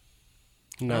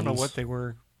don't know what they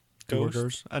were.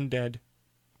 Ghosts, undead.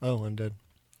 Oh, undead.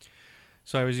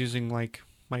 So I was using like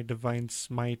my divine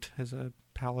smite as a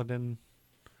paladin.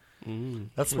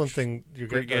 That's one thing your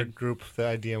good group that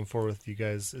I DM for with you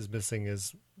guys is missing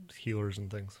is healers and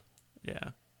things. Yeah.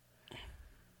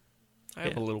 I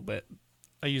have a little bit.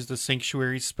 I used a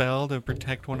sanctuary spell to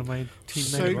protect one of my team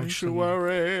members.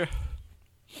 Sanctuary.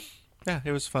 Yeah,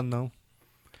 it was fun though.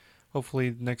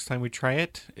 Hopefully next time we try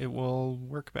it, it will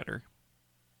work better.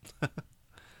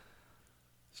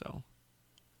 So,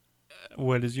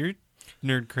 what is your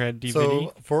Nerd Cred DVD?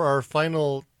 So, for our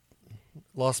final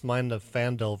Lost Mine of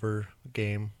Fandelver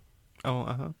game,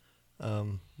 we're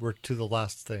to the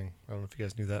last thing. I don't know if you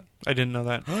guys knew that. I didn't know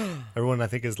that. Everyone, I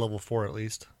think, is level 4 at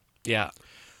least. Yeah.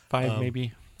 5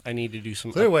 maybe. I need to do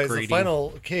some So anyways, upgrading. the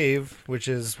final cave, which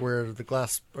is where the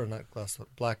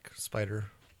black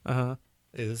spider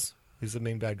is. He's the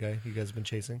main bad guy you guys have been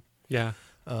chasing. Yeah.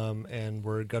 And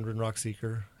where Gundren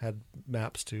Rockseeker had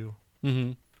maps to.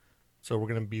 Mm-hmm. So we're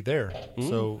going to be there. Ooh.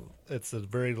 So it's a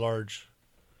very large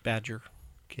badger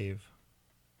cave.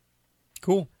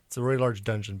 Cool. It's a very large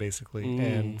dungeon, basically.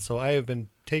 And so I have been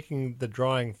taking the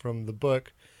drawing from the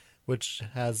book, which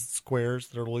has squares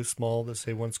that are really small that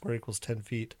say 1 square equals 10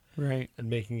 feet. Right. And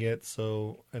making it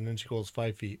so an inch equals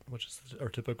 5 feet, which is our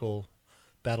typical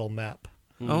battle map.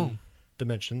 Oh.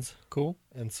 Dimensions. Cool.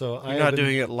 And so You're not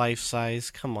doing it life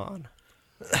size. Come on.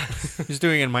 He's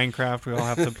doing it in Minecraft. We all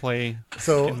have to play in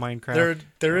Minecraft.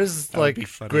 There is That would like be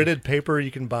funny. gridded paper you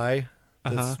can buy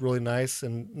that's really nice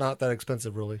and not that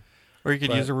expensive, really. Or you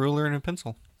could use a ruler and a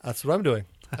pencil. That's what I'm doing.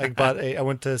 I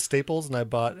went to Staples and I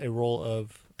bought a roll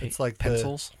of it's like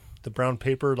pencils. the brown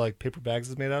paper, like paper bags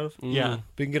is made out of. Yeah.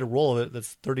 We can get a roll of it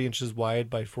that's 30 inches wide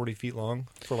by 40 feet long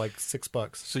for like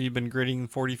 $6. So you've been gritting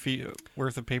 40 feet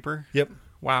worth of paper? Yep.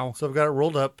 Wow. So I've got it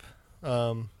rolled up,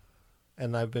 and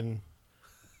I've been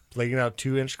laying out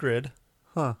 2-inch grid.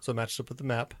 Huh. So matched up with the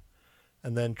map,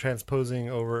 and then transposing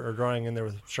over or drawing in there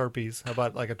with Sharpies. How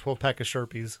about like a 12-pack of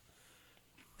Sharpies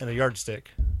and a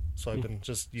yardstick? So I've been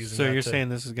just using. So you're saying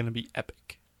this is going to be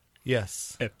epic?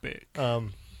 Yes. Epic.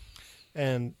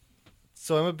 And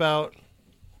so I'm about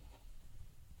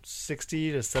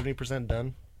 60 to 70%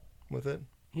 done with it.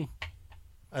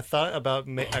 I thought about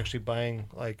actually buying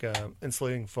like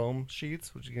insulating foam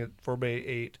sheets, which you get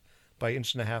 4x8 by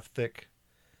 1.5 thick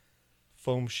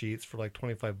foam sheets for like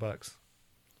 $25.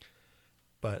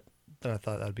 But then I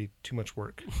thought that'd be too much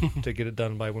work to get it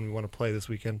done by when we want to play this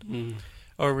weekend.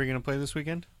 Oh, are we going to play this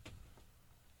weekend?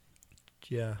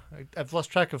 Yeah. I've lost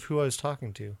track of who I was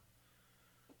talking to.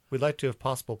 We'd like to, if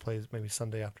possible, play maybe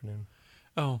Sunday afternoon.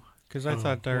 Oh, because I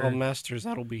thought our... Well, Masters,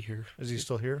 that'll be here. Is he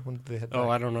still here? When did they head back? Oh,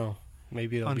 I don't know.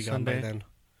 Maybe it'll be gone by then.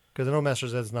 Because I know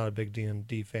Masters Ed's not a big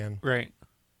D&D fan. Right.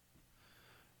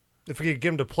 If we could get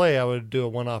him to play, I would do a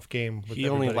one-off game with He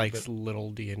only likes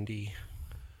little D&D.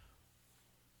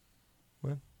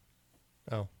 What?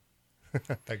 Oh.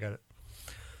 I got it.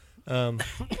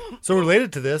 So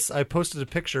related to this, I posted a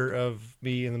picture of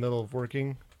me in the middle of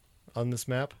working on this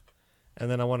map. And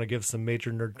then I want to give some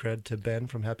major nerd cred to Ben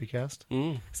from Happycast.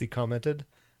 Because he commented,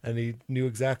 and he knew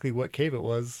exactly what cave it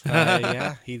was.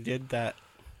 Yeah, he did that.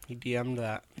 He DM'd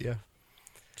that. Yeah.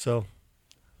 So,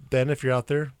 Ben, if you're out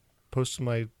there, post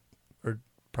or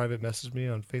private message me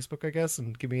on Facebook, I guess,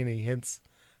 and give me any hints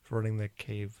for running the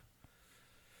cave.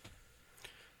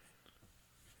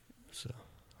 So,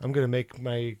 I'm going to make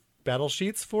my battle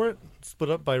sheets for it,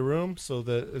 split up by room, so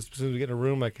that as soon as we get in a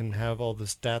room, I can have all the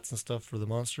stats and stuff for the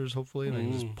monsters, hopefully, and I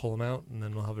can just pull them out, and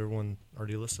then we'll have everyone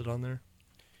already listed on there.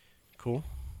 Cool.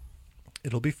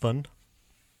 It'll be fun.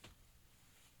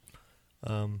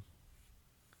 Oh,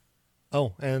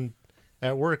 and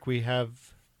at work we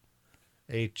have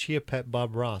a Chia Pet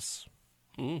Bob Ross,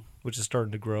 which is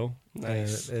starting to grow.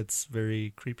 Nice. It's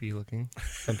very creepy looking,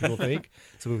 some people think.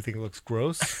 Some people think it looks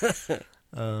gross.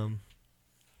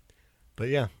 But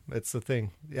yeah, it's the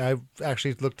thing. Yeah, I've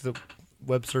actually looked at the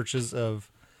web searches of...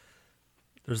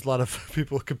 There's a lot of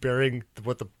people comparing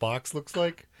what the box looks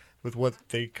like with what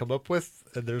they come up with,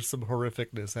 and there's some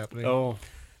horrificness happening. Oh.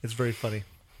 It's very funny.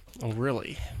 Oh,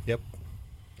 really? Yep.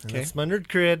 And that's my nerd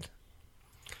cred.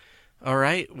 All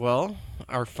right. Well,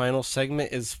 our final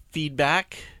segment is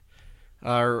feedback.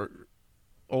 Our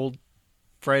old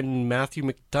friend Matthew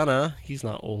McDonough, he's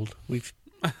not old. We've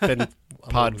been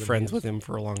pod friends with him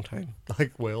for a long time.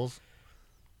 Like whales?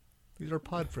 These are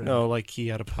pod friends. No, like he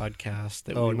had a podcast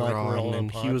that we were on,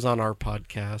 and he was on our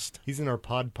podcast. He's in our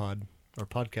our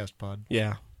podcast pod.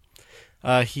 Yeah.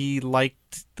 He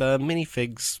liked the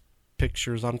minifigs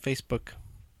pictures on Facebook.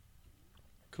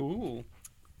 Cool.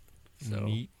 So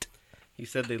neat. He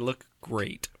said they look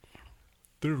great.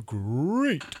 They're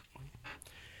great.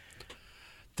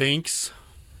 Thanks.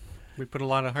 We put a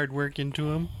lot of hard work into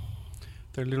them.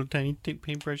 They're little tiny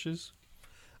paintbrushes.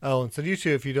 Oh, and so you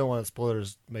two, if you don't want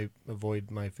spoilers, may avoid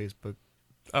my Facebook.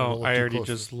 Oh, I already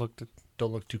just looked at...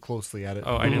 Don't look too closely at it.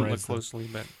 Oh, I didn't look closely,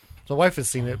 but... So my wife has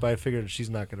seen it, but I figured she's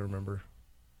not going to remember.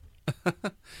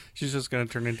 She's just going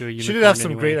to turn into a unicorn. She did have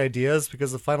some great ideas,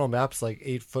 because the final map's like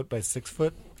 8 foot by 6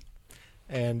 foot.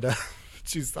 And I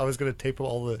was going to tape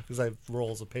all because I have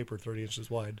rolls of paper 30 inches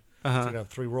wide. So I'm going to have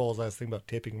 3 rolls. I was thinking about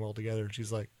taping them all together. And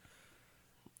she's like,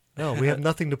 no, we have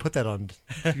nothing to put that on.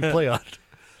 You play on.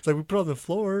 It's like, we put it on the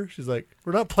floor. She's like,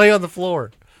 we're not playing on the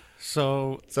floor.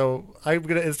 So I'm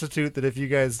going to institute that if you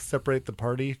guys separate the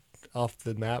party off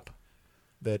the map,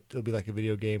 that it'll be like a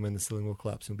video game and the ceiling will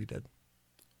collapse and we'll be dead.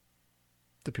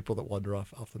 The people that wander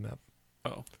off the map.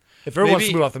 Oh. If everyone wants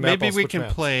to move off the map, maybe we can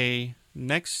maps. play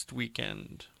next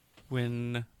weekend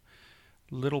when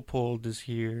Little Polds is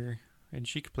here and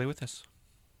she could play with us.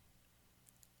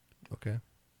 Okay.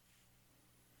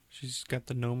 She's got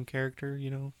the gnome character,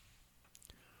 you know.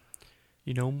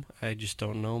 You know? I just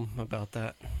don't know about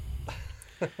that.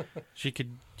 She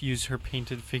could use her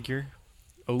painted figure.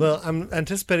 Oh. Well, I'm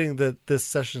anticipating that this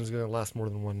session is going to last more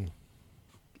than one.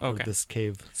 Okay. This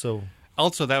cave. So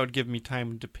also, that would give me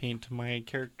time to paint my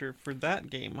character for that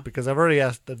game. Because I've already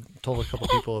told a couple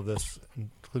people of this,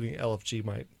 including LFG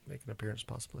might make an appearance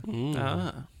possibly.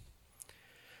 Ah.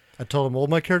 I told him, well,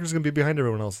 my character's going to be behind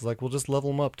everyone else. It's like, we'll just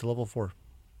level them up to level 4.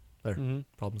 There.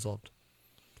 Problem solved.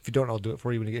 If you don't, I'll do it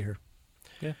for you when you get here.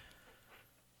 Yeah.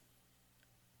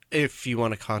 If you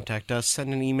want to contact us,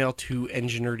 send an email to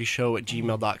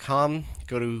enginerdyshow@gmail.com.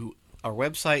 Go to our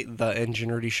website,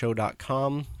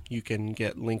 theenginerdyshow.com. You can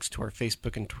get links to our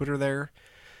Facebook and Twitter there.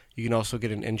 You can also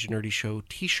get an Enginerdy Show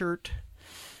t-shirt.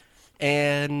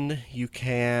 And you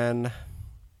can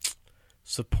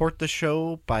support the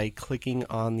show by clicking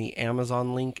on the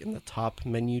Amazon link in the top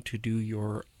menu to do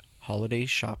your holiday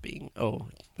shopping. Oh,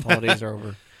 the holidays are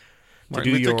over.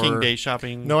 Martin Luther King Day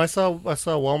shopping. No, I saw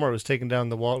Walmart was taking down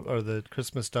the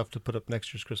Christmas stuff to put up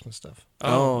next year's Christmas stuff.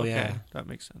 Oh, okay. Yeah. That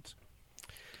makes sense.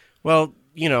 Well,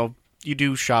 you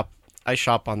do shop. I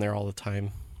shop on there all the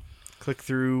time. Click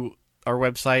through our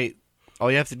website.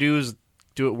 All you have to do is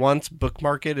do it once,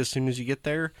 bookmark it as soon as you get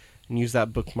there, and use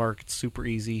that bookmark. It's super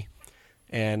easy,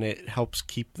 and it helps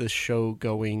keep this show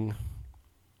going.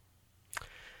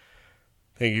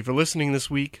 Thank you for listening this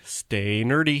week. Stay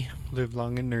nerdy. Live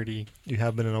long and nerdy. You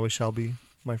have been and always shall be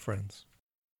my friends.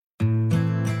 You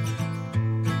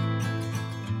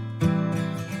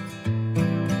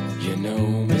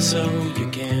know me so you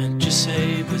can't just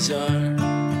say bizarre.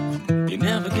 You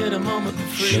never get a moment for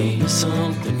free. Show me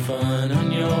something fun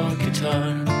on your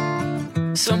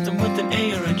guitar. Something with an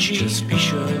A or a G. Just be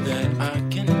sure that I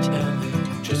can tell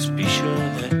it. Just be sure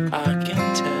that I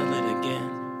can tell it again.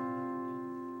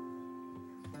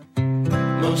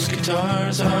 Most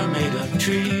guitars are made of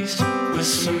trees, with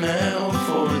some L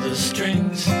for the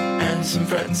strings, and some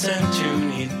frets and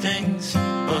tuney things.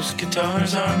 Most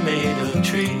guitars are made of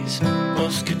trees.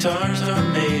 Most guitars are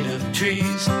made of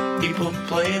trees. People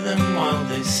play them while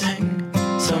they sing.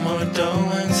 Some are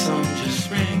dull and some just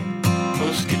ring.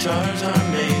 Most guitars are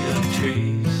made of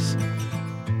trees.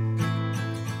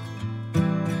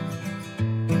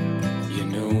 You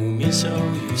know me so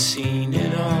you've seen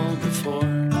it all before.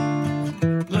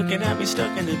 Looking at me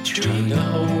stuck in a tree, trying to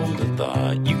hold a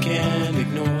thought you can't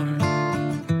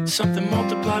ignore. Something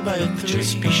multiplied by a 3.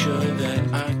 Just be sure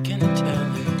that I can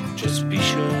tell it. Just be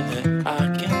sure that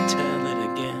I can tell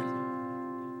it again.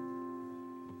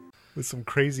 With some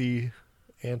crazy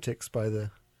antics by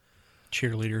the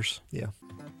cheerleaders. Yeah.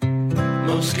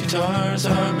 Most guitars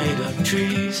are made of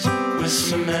trees, with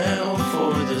some L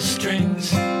for the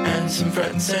strings, and some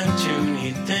frets and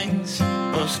tuney things.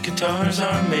 Most guitars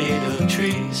are made of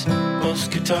trees.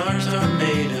 Most guitars are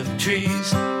made of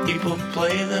trees. People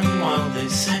play them while they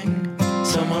sing.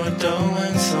 Some are dull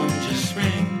and some just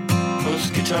ring.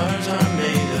 Most guitars are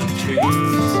made of trees.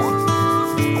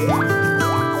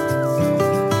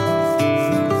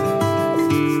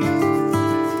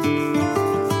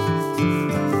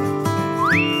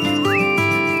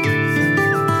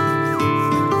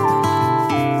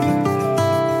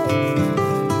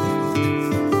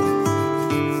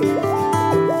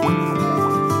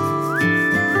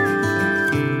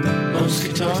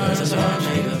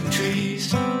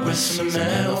 With some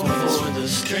L for the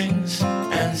strings,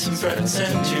 and some frets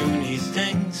and tuney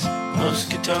things. Most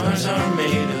guitars are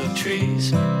made of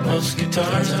trees. Most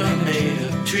guitars are made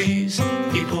of trees.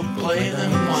 People play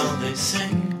them while they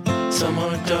sing. Some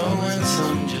are dull and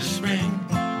some just ring.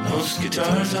 Most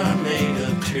guitars are made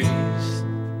of trees.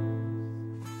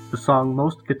 The song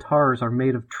Most Guitars Are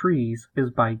Made of Trees is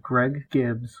by Greg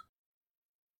Gibbs.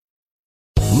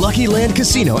 Lucky Land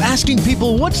Casino, asking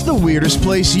people, what's the weirdest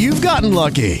place you've gotten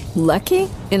lucky? Lucky?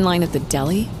 In line at the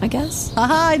deli, I guess?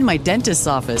 Aha, in my dentist's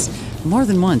office. More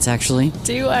than once, actually.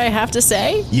 Do I have to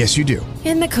say? Yes, you do.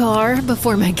 In the car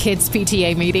before my kids'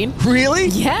 PTA meeting. Really?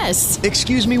 Yes.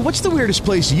 Excuse me, what's the weirdest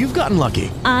place you've gotten lucky?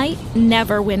 I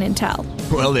never win and tell.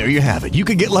 Well, there you have it. You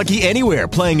can get lucky anywhere,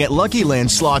 playing at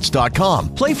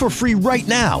LuckyLandSlots.com. Play for free right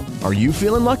now. Are you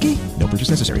feeling lucky? No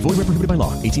purchase necessary. Void where prohibited by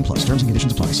law. 18+. Terms and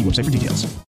conditions apply. See website for details.